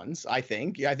 huge ones. I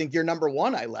think you're number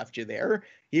 1. I left you there.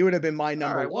 He would have been my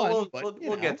number 1.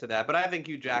 We'll get to that. But I think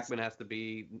Hugh Jackman has to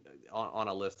be on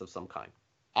a list of some kind.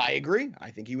 I agree.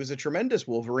 I think he was a tremendous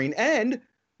Wolverine. And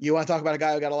you want to talk about a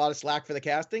guy who got a lot of slack for the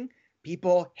casting?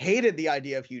 People hated the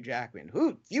idea of Hugh Jackman.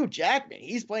 Hugh Jackman?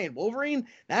 He's playing Wolverine?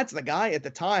 That's the guy at the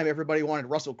time. Everybody wanted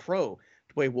Russell Crowe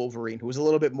to play Wolverine, who was a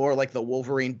little bit more like the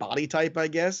Wolverine body type, I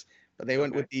guess. But they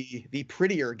went with the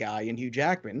prettier guy in Hugh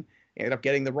Jackman. He ended up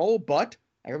getting the role, but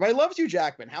everybody loves Hugh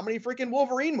Jackman. How many freaking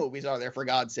Wolverine movies are there, for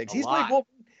God's sakes? He's played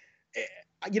Wolverine.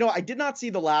 I did not see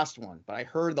the last one, but I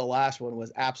heard the last one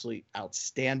was absolutely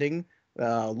outstanding.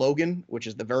 Logan, which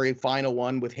is the very final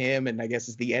one with him, and I guess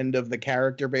it's the end of the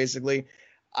character, basically.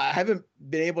 I haven't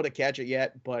been able to catch it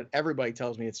yet, but everybody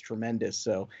tells me it's tremendous.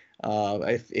 So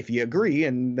if you agree,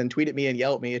 and then tweet at me and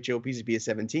yell at me at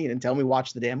JoePCP17 and tell me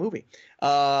watch the damn movie.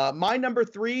 My number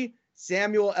 3,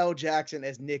 Samuel L. Jackson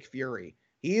as Nick Fury.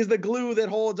 He is the glue that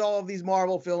holds all of these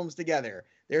Marvel films together.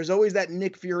 There's always that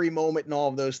Nick Fury moment and all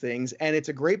of those things, and it's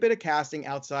a great bit of casting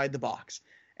outside the box.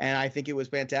 And I think it was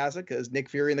fantastic because Nick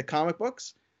Fury in the comic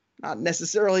books, not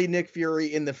necessarily Nick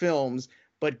Fury in the films,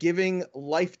 but giving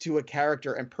life to a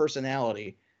character and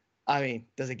personality. I mean,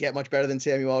 does it get much better than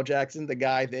Samuel L. Jackson, the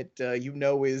guy that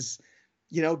is,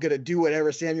 going to do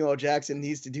whatever Samuel L. Jackson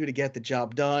needs to do to get the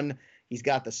job done. He's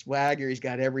got the swagger. He's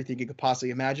got everything you could possibly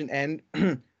imagine. And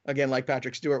again, like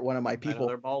Patrick Stewart, one of my people.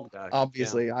 Another bald guy.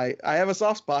 Obviously, yeah. I have a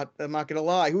soft spot. I'm not going to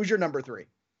lie. Who's your number 3?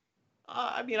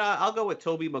 I'll go with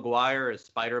Tobey Maguire as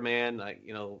Spider-Man.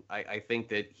 I think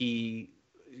that he,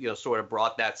 sort of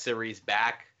brought that series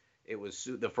back. It was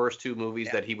the first 2 movies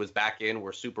that he was back in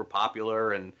were super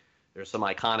popular, and there's some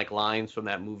iconic lines from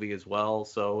that movie as well.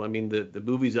 So, I mean, the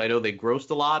movies, I know they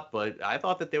grossed a lot, but I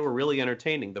thought that they were really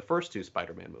entertaining, the first 2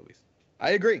 Spider-Man movies.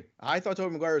 I agree. I thought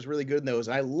Tobey Maguire was really good in those,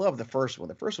 and I love the first one.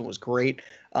 The first one was great.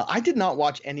 I did not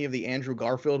watch any of the Andrew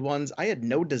Garfield ones. I had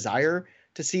no desire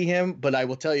to see him, but I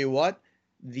will tell you what,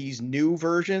 these new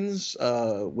versions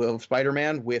of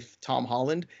Spider-Man with Tom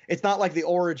Holland, it's not like the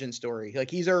origin story.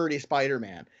 Like, he's already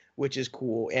Spider-Man, which is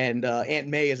cool. And Aunt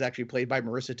May is actually played by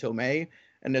Marissa Tomei,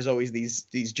 and there's always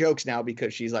these jokes now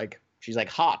because she's like She's like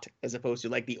hot as opposed to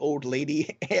like the old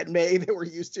lady Aunt May that we're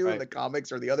used to in the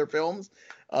comics or the other films.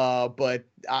 But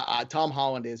Tom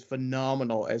Holland is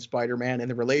phenomenal as Spider-Man,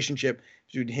 and the relationship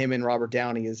between him and Robert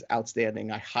Downey is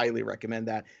outstanding. I highly recommend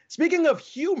that. Speaking of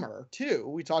humor, too,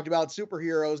 we talked about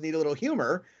superheroes need a little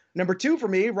humor. Number 2 for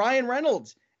me, Ryan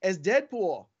Reynolds as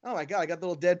Deadpool. Oh my God, I got the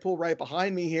little Deadpool right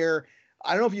behind me here.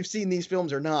 I don't know if you've seen these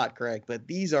films or not, Craig, but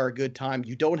these are a good time.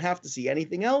 You don't have to see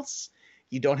anything else.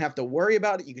 You don't have to worry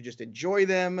about it. You can just enjoy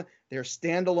them. They're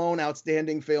standalone,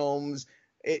 outstanding films.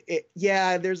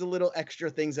 Yeah, there's a little extra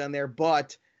things on there,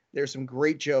 but there's some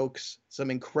great jokes,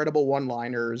 some incredible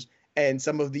one-liners, and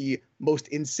some of the most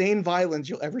insane violence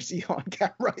you'll ever see on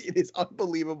camera. It is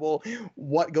unbelievable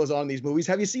what goes on in these movies.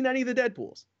 Have you seen any of the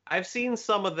Deadpools? I've seen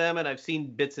some of them, and I've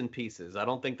seen bits and pieces. I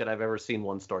don't think that I've ever seen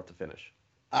one start to finish.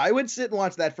 I would sit and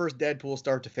watch that first Deadpool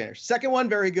start to finish. Second one,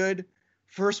 very good.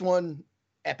 First one,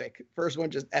 epic. First one,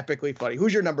 just epically funny.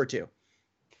 Who's your number 2?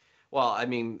 Well, I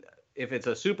mean, if it's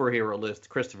a superhero list,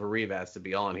 Christopher Reeve has to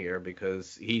be on here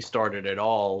because he started it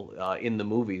all in the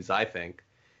movies, I think.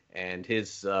 And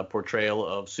his portrayal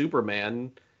of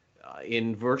Superman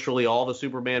in virtually all the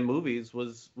Superman movies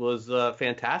was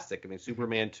fantastic. I mean,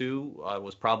 Superman 2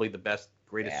 was probably the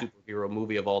greatest superhero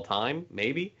movie of all time,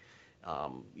 maybe.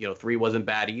 3 wasn't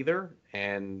bad either.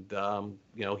 And,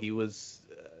 he was...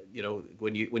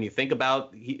 when you think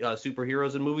about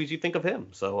superheroes in movies, you think of him.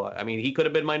 So, I mean, he could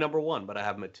have been my number 1, but I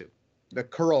have him at 2. The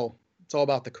curl. It's all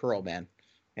about the curl, man.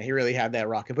 And he really had that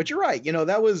rocking. But you're right.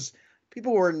 That was...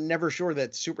 People were never sure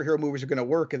that superhero movies are going to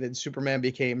work, and then Superman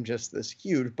became just this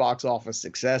huge box office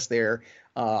success there.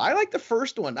 I like the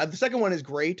first one. The second one is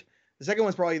great. The second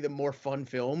one's probably the more fun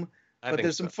film. But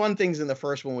there's some fun things in the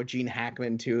first one with Gene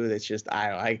Hackman, too. That's just,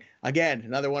 again,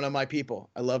 another one of my people.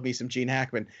 I love me some Gene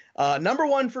Hackman. Number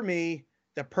 1 for me,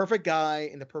 the perfect guy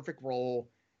in the perfect role.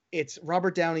 It's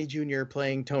Robert Downey Jr.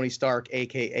 playing Tony Stark,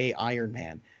 a.k.a. Iron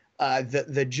Man.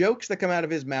 The jokes that come out of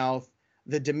his mouth,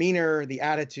 the demeanor, the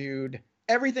attitude,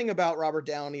 everything about Robert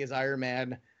Downey as Iron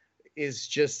Man is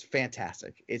just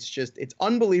fantastic. It's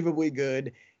unbelievably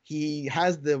good. He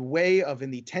has the way of, in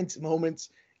the tense moments,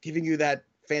 giving you that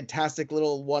fantastic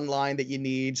little one line that you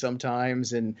need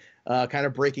sometimes and kind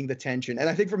of breaking the tension. And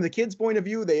I think from the kids' point of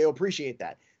view, they appreciate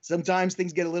that. Sometimes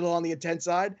things get a little on the intense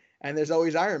side, and there's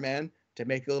always Iron Man to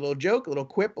make a little joke, a little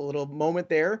quip, a little moment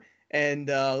there. And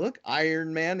look,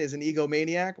 Iron Man is an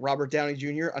egomaniac. Robert Downey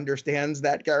Jr. understands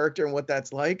that character and what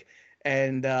that's like.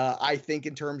 And I think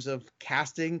in terms of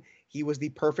casting, he was the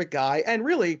perfect guy. And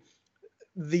really,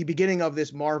 the beginning of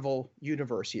this Marvel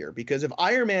universe here. Because if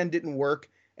Iron Man didn't work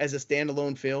as a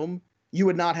standalone film, you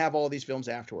would not have all these films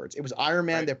afterwards. It was Iron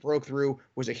Man that broke through,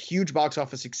 was a huge box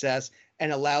office success,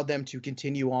 and allowed them to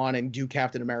continue on and do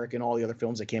Captain America and all the other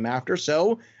films that came after.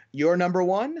 So, you're number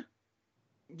 1?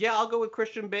 Yeah, I'll go with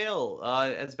Christian Bale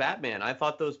as Batman. I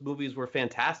thought those movies were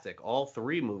fantastic. All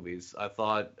 3 movies. I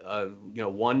thought,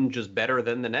 one just better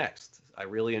than the next. I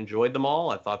really enjoyed them all.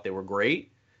 I thought they were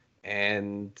great.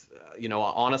 And,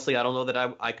 honestly, I don't know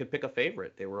that I could pick a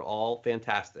favorite. They were all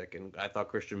fantastic. And I thought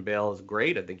Christian Bale is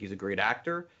great. I think he's a great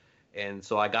actor. And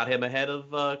so I got him ahead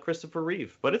of Christopher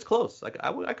Reeve. But it's close.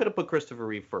 I could have put Christopher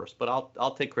Reeve first, but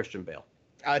I'll take Christian Bale.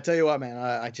 I tell you what, man,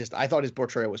 I thought his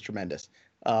portrayal was tremendous.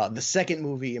 The second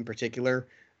movie in particular,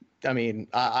 I mean,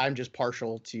 I'm just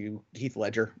partial to Heath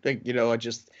Ledger.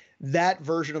 That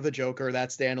version of the Joker, that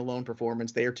standalone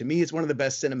performance there, to me, is one of the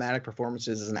best cinematic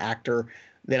performances as an actor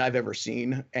that I've ever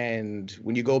seen. And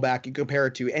when you go back and compare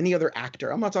it to any other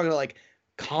actor, I'm not talking about like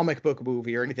comic book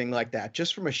movie or anything like that,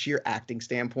 just from a sheer acting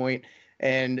standpoint.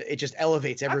 And it just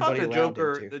elevates everybody around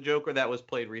him, too. The Joker that was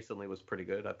played recently was pretty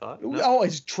good, I thought. No? Oh,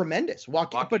 it's tremendous.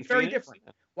 But very Phoenix? different.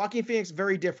 Joaquin Phoenix,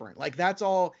 very different. Like, that's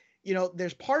all,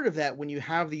 there's part of that when you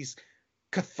have these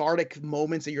cathartic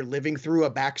moments that you're living through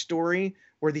a backstory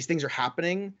where these things are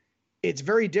happening. It's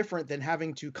very different than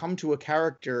having to come to a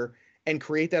character and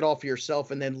create that all for yourself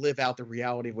and then live out the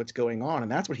reality of what's going on.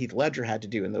 And that's what Heath Ledger had to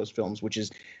do in those films, which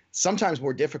is sometimes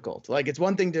more difficult. Like, it's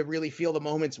one thing to really feel the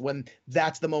moments when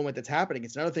that's the moment that's happening.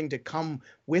 It's another thing to come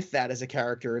with that as a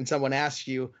character. And someone asks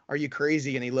you, are you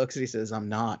crazy? And he looks and he says, I'm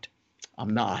not.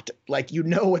 Like,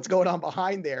 what's going on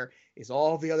behind there is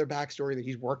all the other backstory that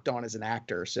he's worked on as an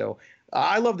actor. So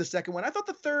I love the second one. I thought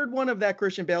the third one of that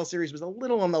Christian Bale series was a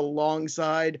little on the long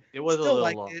side. It was a little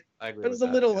long. I agree. But it was a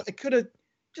little, it could have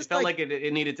just felt like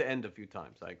it needed to end a few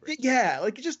times. I agree. Yeah.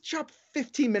 Like, you just chop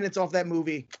 15 minutes off that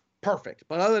movie. Perfect.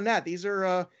 But other than that, these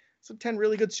are some 10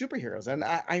 really good superheroes. And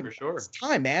for sure. It's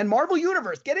time, man. Marvel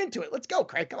Universe, get into it. Let's go,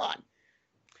 Craig. Come on.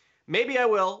 Maybe I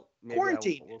will.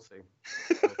 Quarantine. We'll see.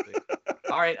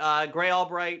 All right, Gray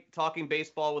Albright talking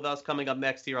baseball with us coming up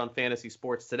next here on Fantasy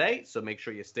Sports Today. So make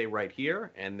sure you stay right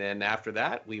here. And then after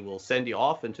that, we will send you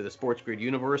off into the Sports Grid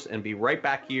universe and be right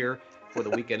back here for the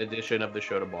weekend edition of the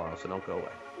show tomorrow. So don't go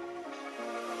away.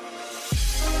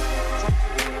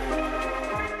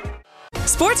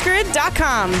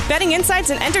 SportsGrid.com. Betting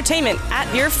insights and entertainment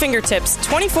at your fingertips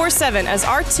 24/7 as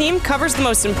our team covers the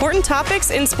most important topics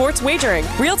in sports wagering.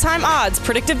 Real-time odds,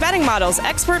 predictive betting models,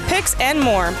 expert picks, and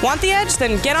more. Want the edge?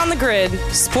 Then get on the grid.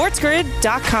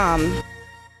 SportsGrid.com.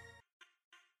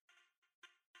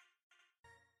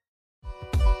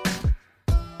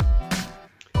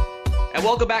 And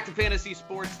welcome back to Fantasy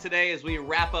Sports Today. As we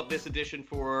wrap up this edition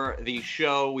for the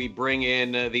show, we bring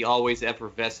in the always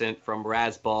effervescent from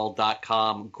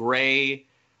Razzball.com, Gray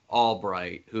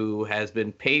Albright, who has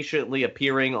been patiently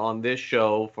appearing on this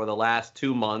show for the last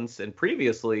 2 months and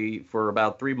previously for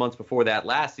about 3 months before that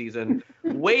last season,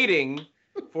 waiting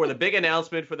for the big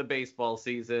announcement for the baseball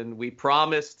season. We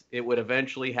promised it would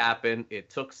eventually happen. It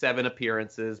took 7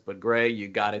 appearances, but Gray, you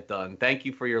got it done. Thank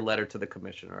you for your letter to the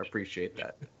commissioner. I appreciate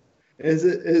that. Is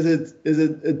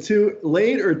it too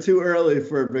late or too early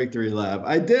for a victory lap?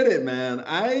 I did it, man.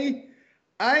 I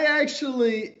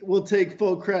actually will take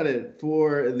full credit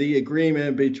for the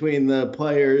agreement between the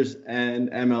players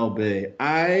and MLB.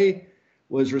 I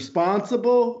was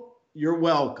responsible. You're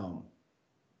welcome.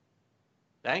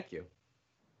 Thank you.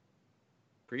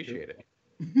 Appreciate it.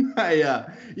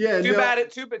 Yeah.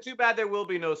 Too bad there will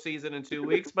be no season in 2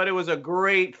 weeks, but it was a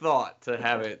great thought to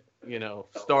have it,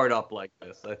 start up like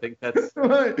this. I think that's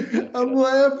right. I'm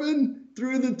laughing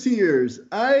through the tears.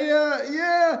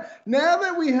 Now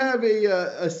that we have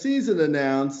a season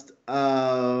announced,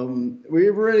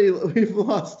 we've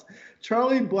lost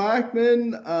Charlie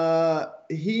Blackmon.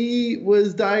 He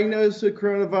was diagnosed with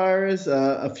coronavirus.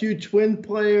 A few Twin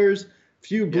players,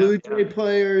 few Blue Jay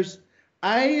players.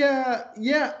 I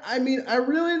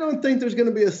really don't think there's going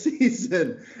to be a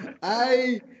season.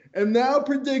 I am now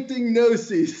predicting no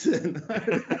season.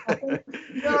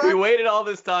 We waited all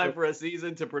this time for a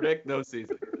season to predict no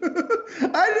season.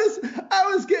 I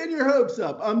was getting your hopes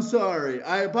up. I'm sorry.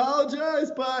 I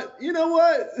apologize, but you know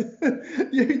what?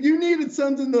 you needed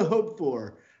something to hope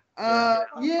for.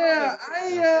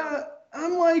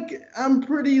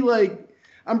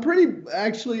 I'm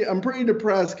pretty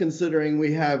depressed considering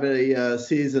we have a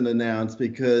season announced,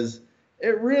 because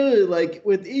it really,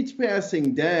 with each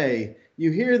passing day, you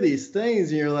hear these things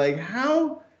and you're like,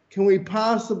 how can we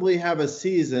possibly have a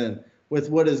season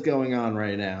with what is going on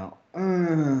right now?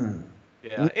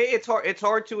 Yeah, it's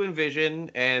hard to envision,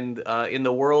 and in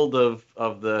the world of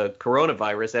the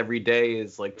coronavirus, every day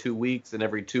is like 2 weeks, and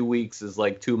every 2 weeks is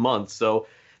like 2 months. So,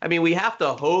 I mean, we have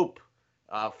to hope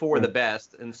for the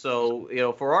best. And so,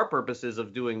 for our purposes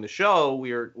of doing the show,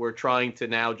 we're trying to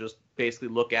now just basically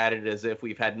look at it as if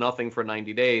we've had nothing for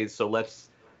 90 days. So let's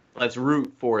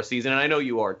root for a season. And I know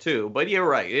you are too, but you're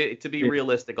right. To be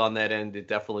realistic on that end, it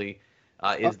definitely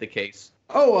is the case.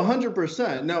 Oh,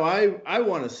 100%. No, I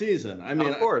want a season. I mean,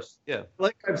 of course. Yeah.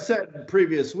 Like I've said in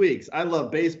previous weeks, I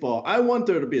love baseball. I want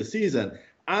there to be a season.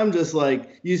 I'm just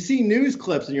like, you see news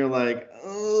clips and you're like,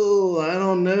 oh, I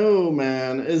don't know,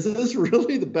 man. Is this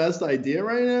really the best idea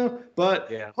right now?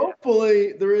 But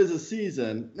hopefully there is a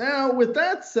season. Now, with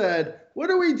that said,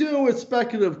 what are we doing with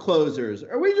speculative closers?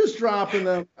 Are we just dropping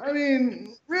them? I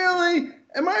mean, really?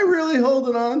 Am I really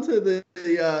holding on to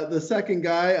the second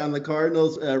guy on the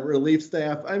Cardinals relief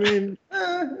staff? I mean,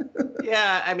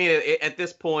 Yeah, I mean, at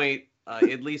this point,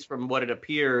 at least from what it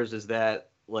appears, is that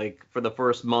for the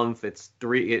first month, it's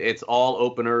all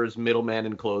openers, middlemen,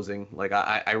 and closing.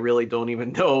 I really don't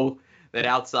even know that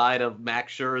outside of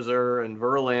Max Scherzer and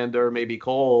Verlander, maybe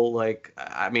Cole,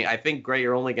 I think, Gray,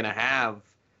 you're only going to have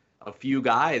a few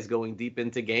guys going deep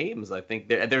into games. I think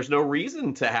there's no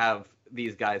reason to have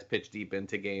these guys pitch deep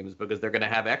into games because they're going to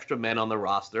have extra men on the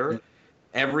roster.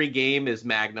 Every game is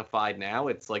magnified now.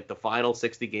 It's like the final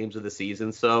 60 games of the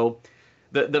season. So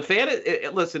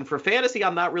listen, for fantasy,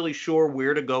 I'm not really sure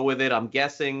where to go with it. I'm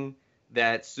guessing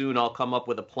that soon I'll come up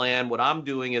with a plan. What I'm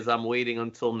doing is I'm waiting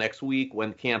until next week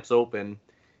when camp's open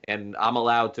and I'm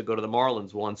allowed to go to the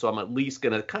Marlins one. So I'm at least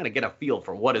going to kind of get a feel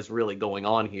for what is really going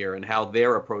on here and how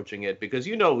they're approaching it. Because,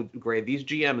 Gray, these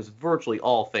GMs virtually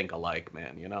all think alike,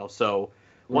 man, So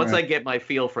once I get my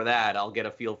feel for that, I'll get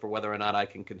a feel for whether or not I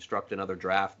can construct another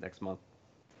draft next month.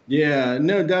 Yeah,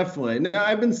 no, definitely. Now,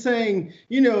 I've been saying,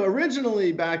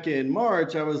 originally back in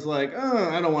March, I was like,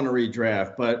 I don't want to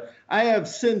redraft. But I have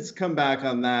since come back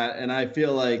on that. And I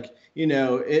feel like,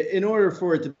 in order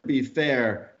for it to be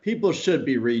fair, people should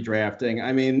be redrafting.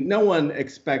 I mean, no one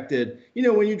expected,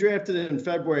 when you drafted in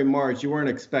February, March, you weren't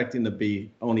expecting to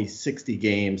be only 60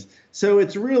 games. So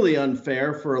it's really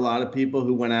unfair for a lot of people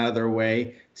who went out of their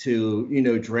way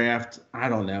to, draft, I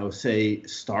don't know, say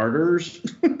starters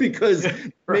because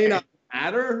it may not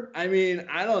matter. I mean,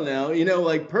 I don't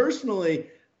know, personally,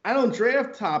 I don't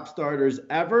draft top starters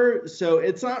ever. So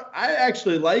it's not, I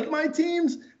actually like my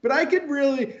teams, but I could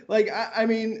really I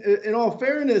mean, in all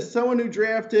fairness, someone who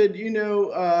drafted,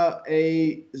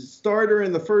 a starter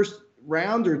in the first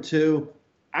round or two,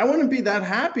 I wouldn't be that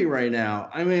happy right now.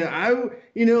 I mean,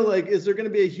 is there going to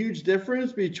be a huge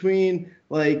difference between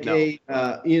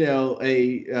no.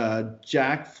 a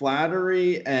Jack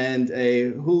Flattery and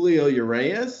a Julio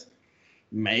Urias?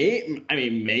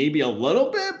 Maybe a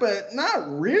little bit, but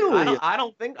not really. I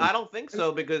don't think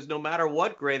so, because no matter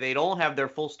what, Gray, they don't have their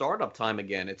full startup time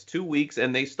again. It's 2 weeks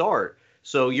and they start.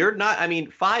 So you're not.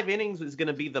 5 innings is going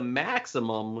to be the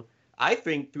maximum, I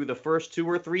think, through the first 2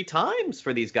 or 3 times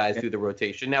for these guys through the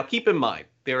rotation. Now, keep in mind,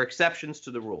 there are exceptions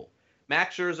to the rule.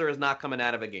 Max Scherzer is not coming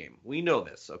out of a game. We know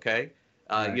this, okay?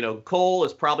 Right. Cole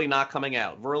is probably not coming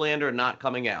out. Verlander not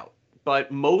coming out.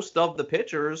 But most of the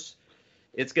pitchers,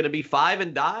 it's going to be 5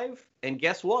 and dive. And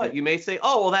guess what? You may say,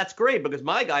 oh, well, that's great because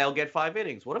my guy will get 5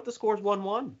 innings. What if the score's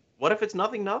 1-1? What if it's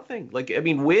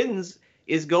 0-0? Wins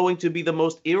is going to be the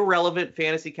most irrelevant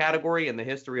fantasy category in the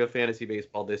history of fantasy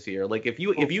baseball this year. If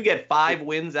you get 5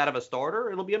 wins out of a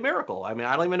starter, it'll be a miracle. I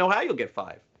don't even know how you'll get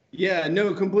 5. Yeah,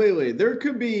 no, completely. There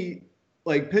could be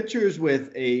pitchers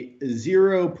with a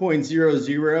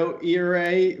 0.00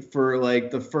 ERA for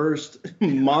the first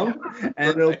month,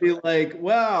 and it'll be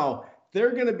wow,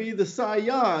 they're going to be the Cy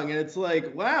Young. And it's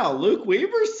wow, Luke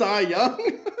Weaver's Cy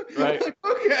Young? Right.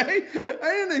 Okay.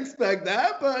 I didn't expect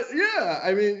that, but yeah.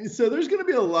 So there's going to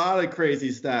be a lot of crazy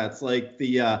stats, like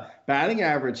the batting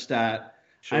average stat.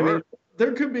 Sure.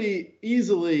 There could be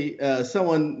easily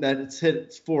someone that's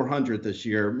hit 400 this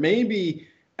year, maybe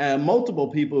multiple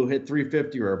people who hit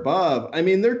 350 or above.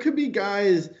 There could be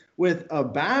guys with a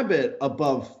BABIP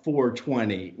above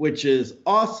 420, which is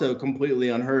also completely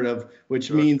unheard of,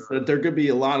 which means that there could be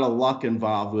a lot of luck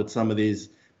involved with some of these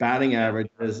batting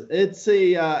averages. It's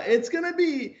going to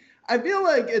be, I feel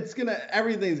like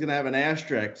everything's going to have an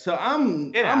asterisk. So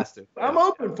I'm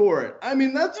open for it.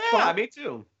 That's fine. Yeah, me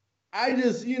too. I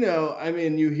just,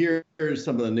 you hear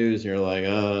some of the news and you're like,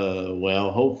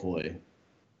 well, hopefully.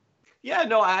 Yeah,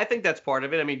 no, I think that's part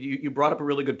of it. You brought up a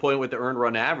really good point with the earned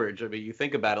run average. You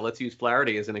think about it. Let's use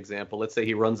Flaherty as an example. Let's say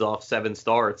he runs off 7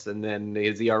 starts and then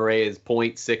his ERA is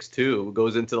 0.62,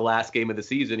 goes into the last game of the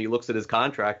season. He looks at his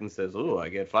contract and says, I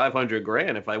get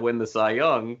 $500,000 if I win the Cy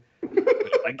Young.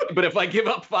 But if I give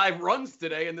up 5 runs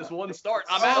today in this one start,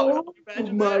 I'm out. Oh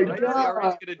my God. His ERA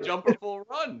is going to jump a full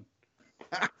run.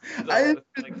 I didn't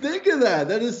even think of that.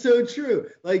 That is so true.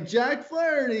 Jack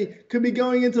Flaherty could be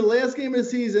going into the last game of the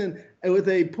season with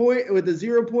a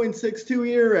 0.62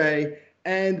 ERA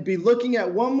and be looking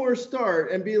at one more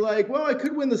start and be like, well, I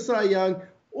could win the Cy Young,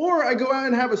 or I go out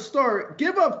and have a start,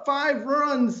 give up 5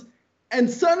 runs, and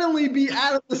suddenly be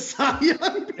out of the Cy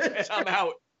Young pitch. I'm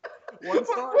out. One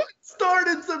start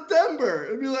in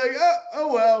September. And be like,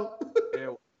 oh well. Yeah.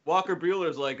 Walker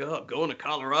Buehler's like, I'm going to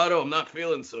Colorado. I'm not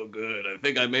feeling so good. I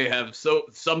think I may have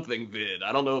something vid.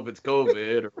 I don't know if it's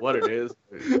COVID or what it is.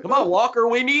 Come on, Walker,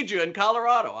 we need you in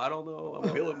Colorado. I don't know.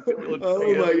 I'm feeling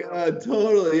oh, my God,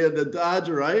 totally. And the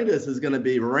Dodgeritis is going to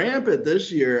be rampant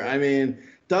this year.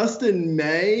 Dustin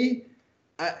May,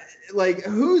 there's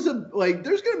going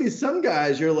to be some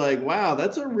guys you're like, wow,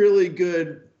 that's a really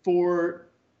good 4,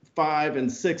 5, and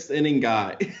 6th inning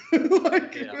guy.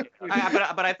 Yeah.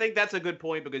 But I think that's a good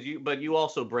point because you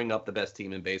also bring up the best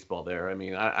team in baseball there.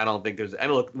 I don't think there's.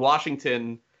 Look,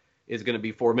 Washington is going to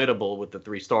be formidable with the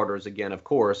 3 starters again, of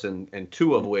course, and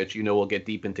 2 of which will get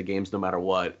deep into games no matter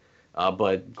what.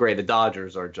 But Gray, the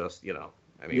Dodgers are just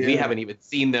we haven't even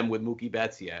seen them with Mookie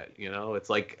Betts yet. It's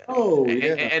like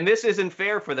and this isn't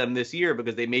fair for them this year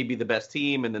because they may be the best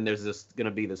team, and then there's going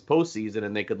to be this postseason,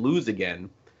 and they could lose again,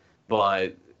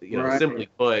 but. Right. Simply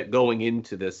put, going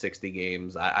into the 60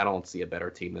 games, I don't see a better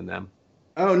team than them.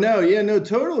 Oh, no. Yeah, no,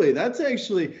 totally. That's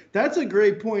a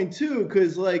great point, too,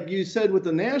 because like you said with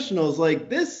the Nationals,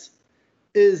 this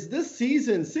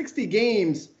season, 60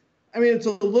 games, it's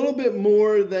a little bit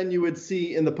more than you would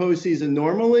see in the postseason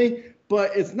normally,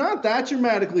 but it's not that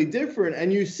dramatically different.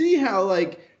 And you see how,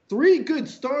 3 good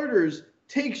starters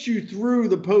takes you through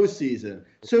the postseason.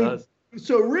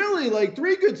 So really,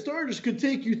 3 good starters could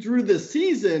take you through the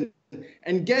season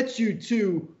and get you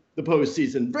to the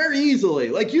postseason very easily.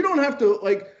 You don't have to,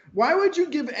 why would you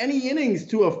give any innings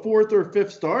to a fourth or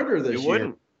fifth starter this year? You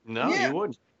wouldn't. No, you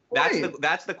wouldn't. Right.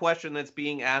 That's the question that's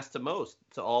being asked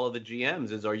to all of the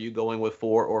GMs is, are you going with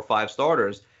 4 or 5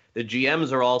 starters? The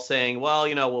GMs are all saying,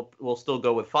 well, we'll still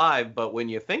go with 5. But when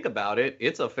you think about it,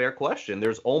 it's a fair question.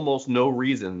 There's almost no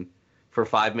reason for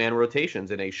 5-man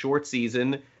rotations in a short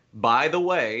season, by the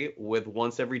way, with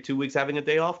once every 2 weeks having a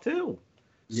day off too.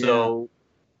 Yeah. So,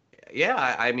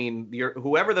 yeah, I mean,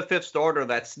 whoever the fifth starter,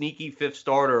 that sneaky fifth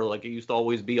starter, like it used to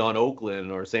always be on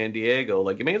Oakland or San Diego,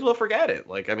 like you may as well forget it.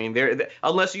 Like, I mean,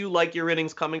 unless you like your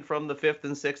innings coming from the 5th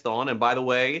and 6th on. And by the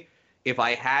way, if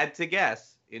I had to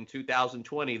guess, in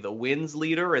 2020, the wins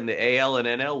leader in the AL and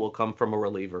NL will come from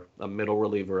a middle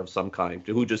reliever of some kind,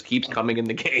 who just keeps coming in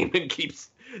the game and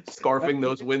keeps scarfing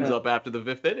those wins up after the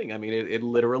 5th inning. I mean, it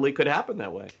literally could happen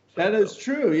that way. That is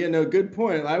true. Good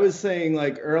point. I was saying,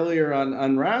 like, earlier on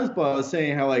Razzball, I was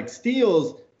saying how, like,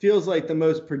 steals feels like the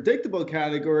most predictable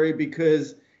category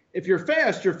because if you're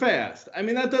fast, you're fast. I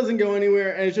mean, that doesn't go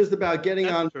anywhere, and it's just about getting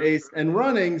on base and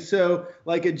running. So,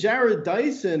 like, a Jared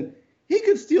Dyson, he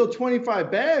could steal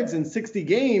 25 bags in 60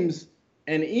 games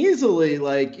and easily,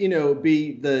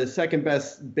 be the second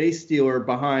best base stealer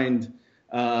behind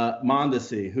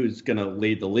Mondesi, who's going to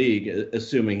lead the league,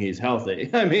 assuming he's healthy.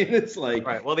 I mean, it's like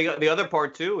right. Well, the other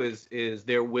part too is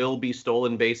there will be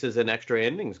stolen bases and extra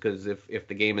innings because if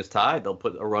the game is tied, they'll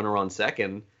put a runner on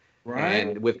second, right?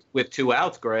 And with 2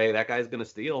 outs, Gray, that guy's going to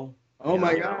steal. Oh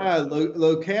my God,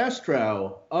 Lo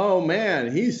Castro! Oh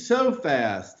man, he's so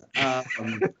fast.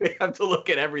 We have to look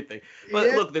at everything.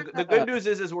 But look, the good news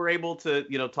is we're able to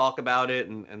talk about it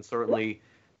and certainly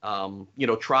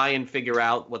try and figure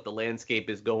out what the landscape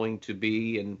is going to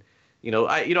be. And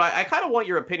I kind of want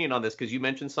your opinion on this because you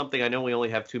mentioned something. I know we only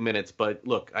have 2 minutes, but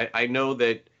look, I know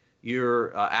that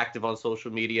you're active on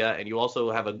social media and you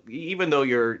also have even though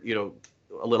you're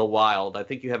a little wild, I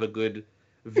think you have a good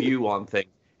view on things.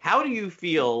 How do you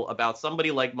feel about somebody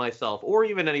like myself or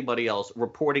even anybody else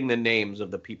reporting the names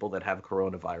of the people that have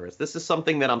coronavirus? This is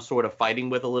something that I'm sort of fighting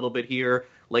with a little bit here.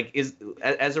 Like,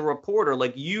 as a reporter,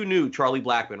 like you knew Charlie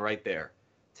Blackmon right there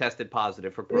tested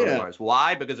positive for coronavirus. Yeah.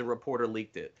 Why? Because a reporter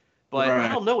leaked it. But right. I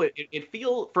don't know. It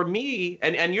feels for me,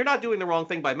 and you're not doing the wrong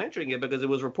thing by mentioning it because it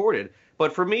was reported.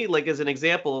 But for me, like as an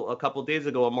example, a couple of days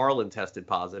ago, a Marlin tested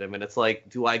positive, and it's like,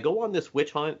 do I go on this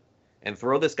witch hunt and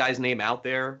throw this guy's name out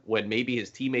there when maybe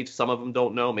his teammates, some of them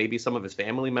don't know, maybe some of his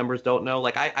family members don't know?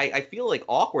 Like, I feel like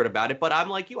awkward about it, but I'm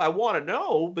like you. I want to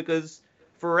know because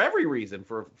for every reason,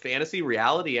 for fantasy,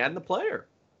 reality, and the player.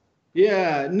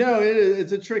 Yeah, no,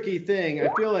 it's a tricky thing.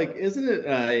 I feel like, isn't it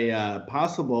a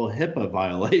possible HIPAA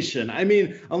violation? I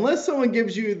mean, unless someone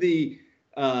gives you the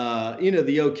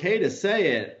okay to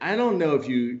say it, I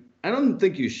don't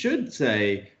think you should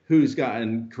say who's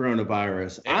gotten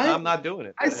coronavirus. I'm not doing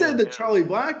it. I said the Charlie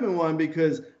Blackmon one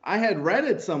because I had read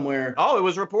it somewhere. Oh, it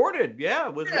was reported. Yeah,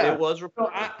 it was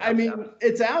reported. So I mean,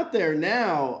 it's out there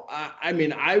now. I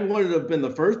mean, I wouldn't have been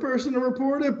the first person to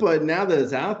report it, but now that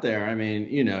it's out there, I mean,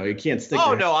 you can't stick.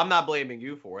 Oh, no, I'm not blaming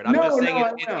you for it. I'm just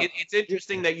saying it's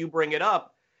interesting that you bring it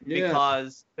up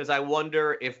because I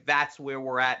wonder if that's where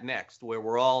we're at next, where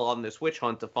we're all on this witch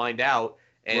hunt to find out.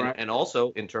 And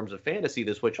also, in terms of fantasy,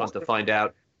 this witch hunt to find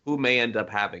out who may end up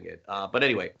having it. But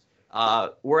anyway,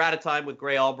 we're out of time with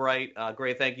Gray Albright.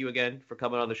 Gray, thank you again for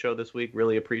coming on the show this week.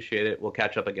 Really appreciate it. We'll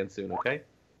catch up again soon, okay?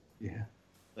 Yeah.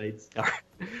 Thanks. All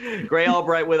right. Gray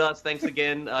Albright with us. Thanks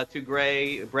again to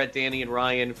Gray, Brett, Danny, and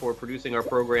Ryan for producing our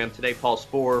program today. Paul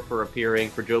Sporer for appearing.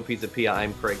 For Joe Pizzapia,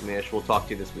 I'm Craig Mish. We'll talk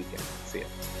to you this weekend. See ya.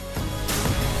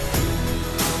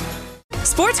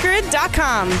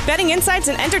 SportsGrid.com. Betting insights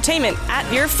and entertainment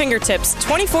at your fingertips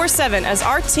 24/7 as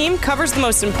our team covers the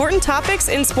most important topics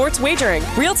in sports wagering.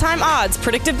 Real-time odds,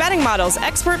 predictive betting models,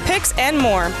 expert picks, and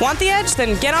more. Want the edge?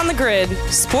 Then get on the grid.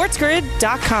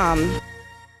 SportsGrid.com.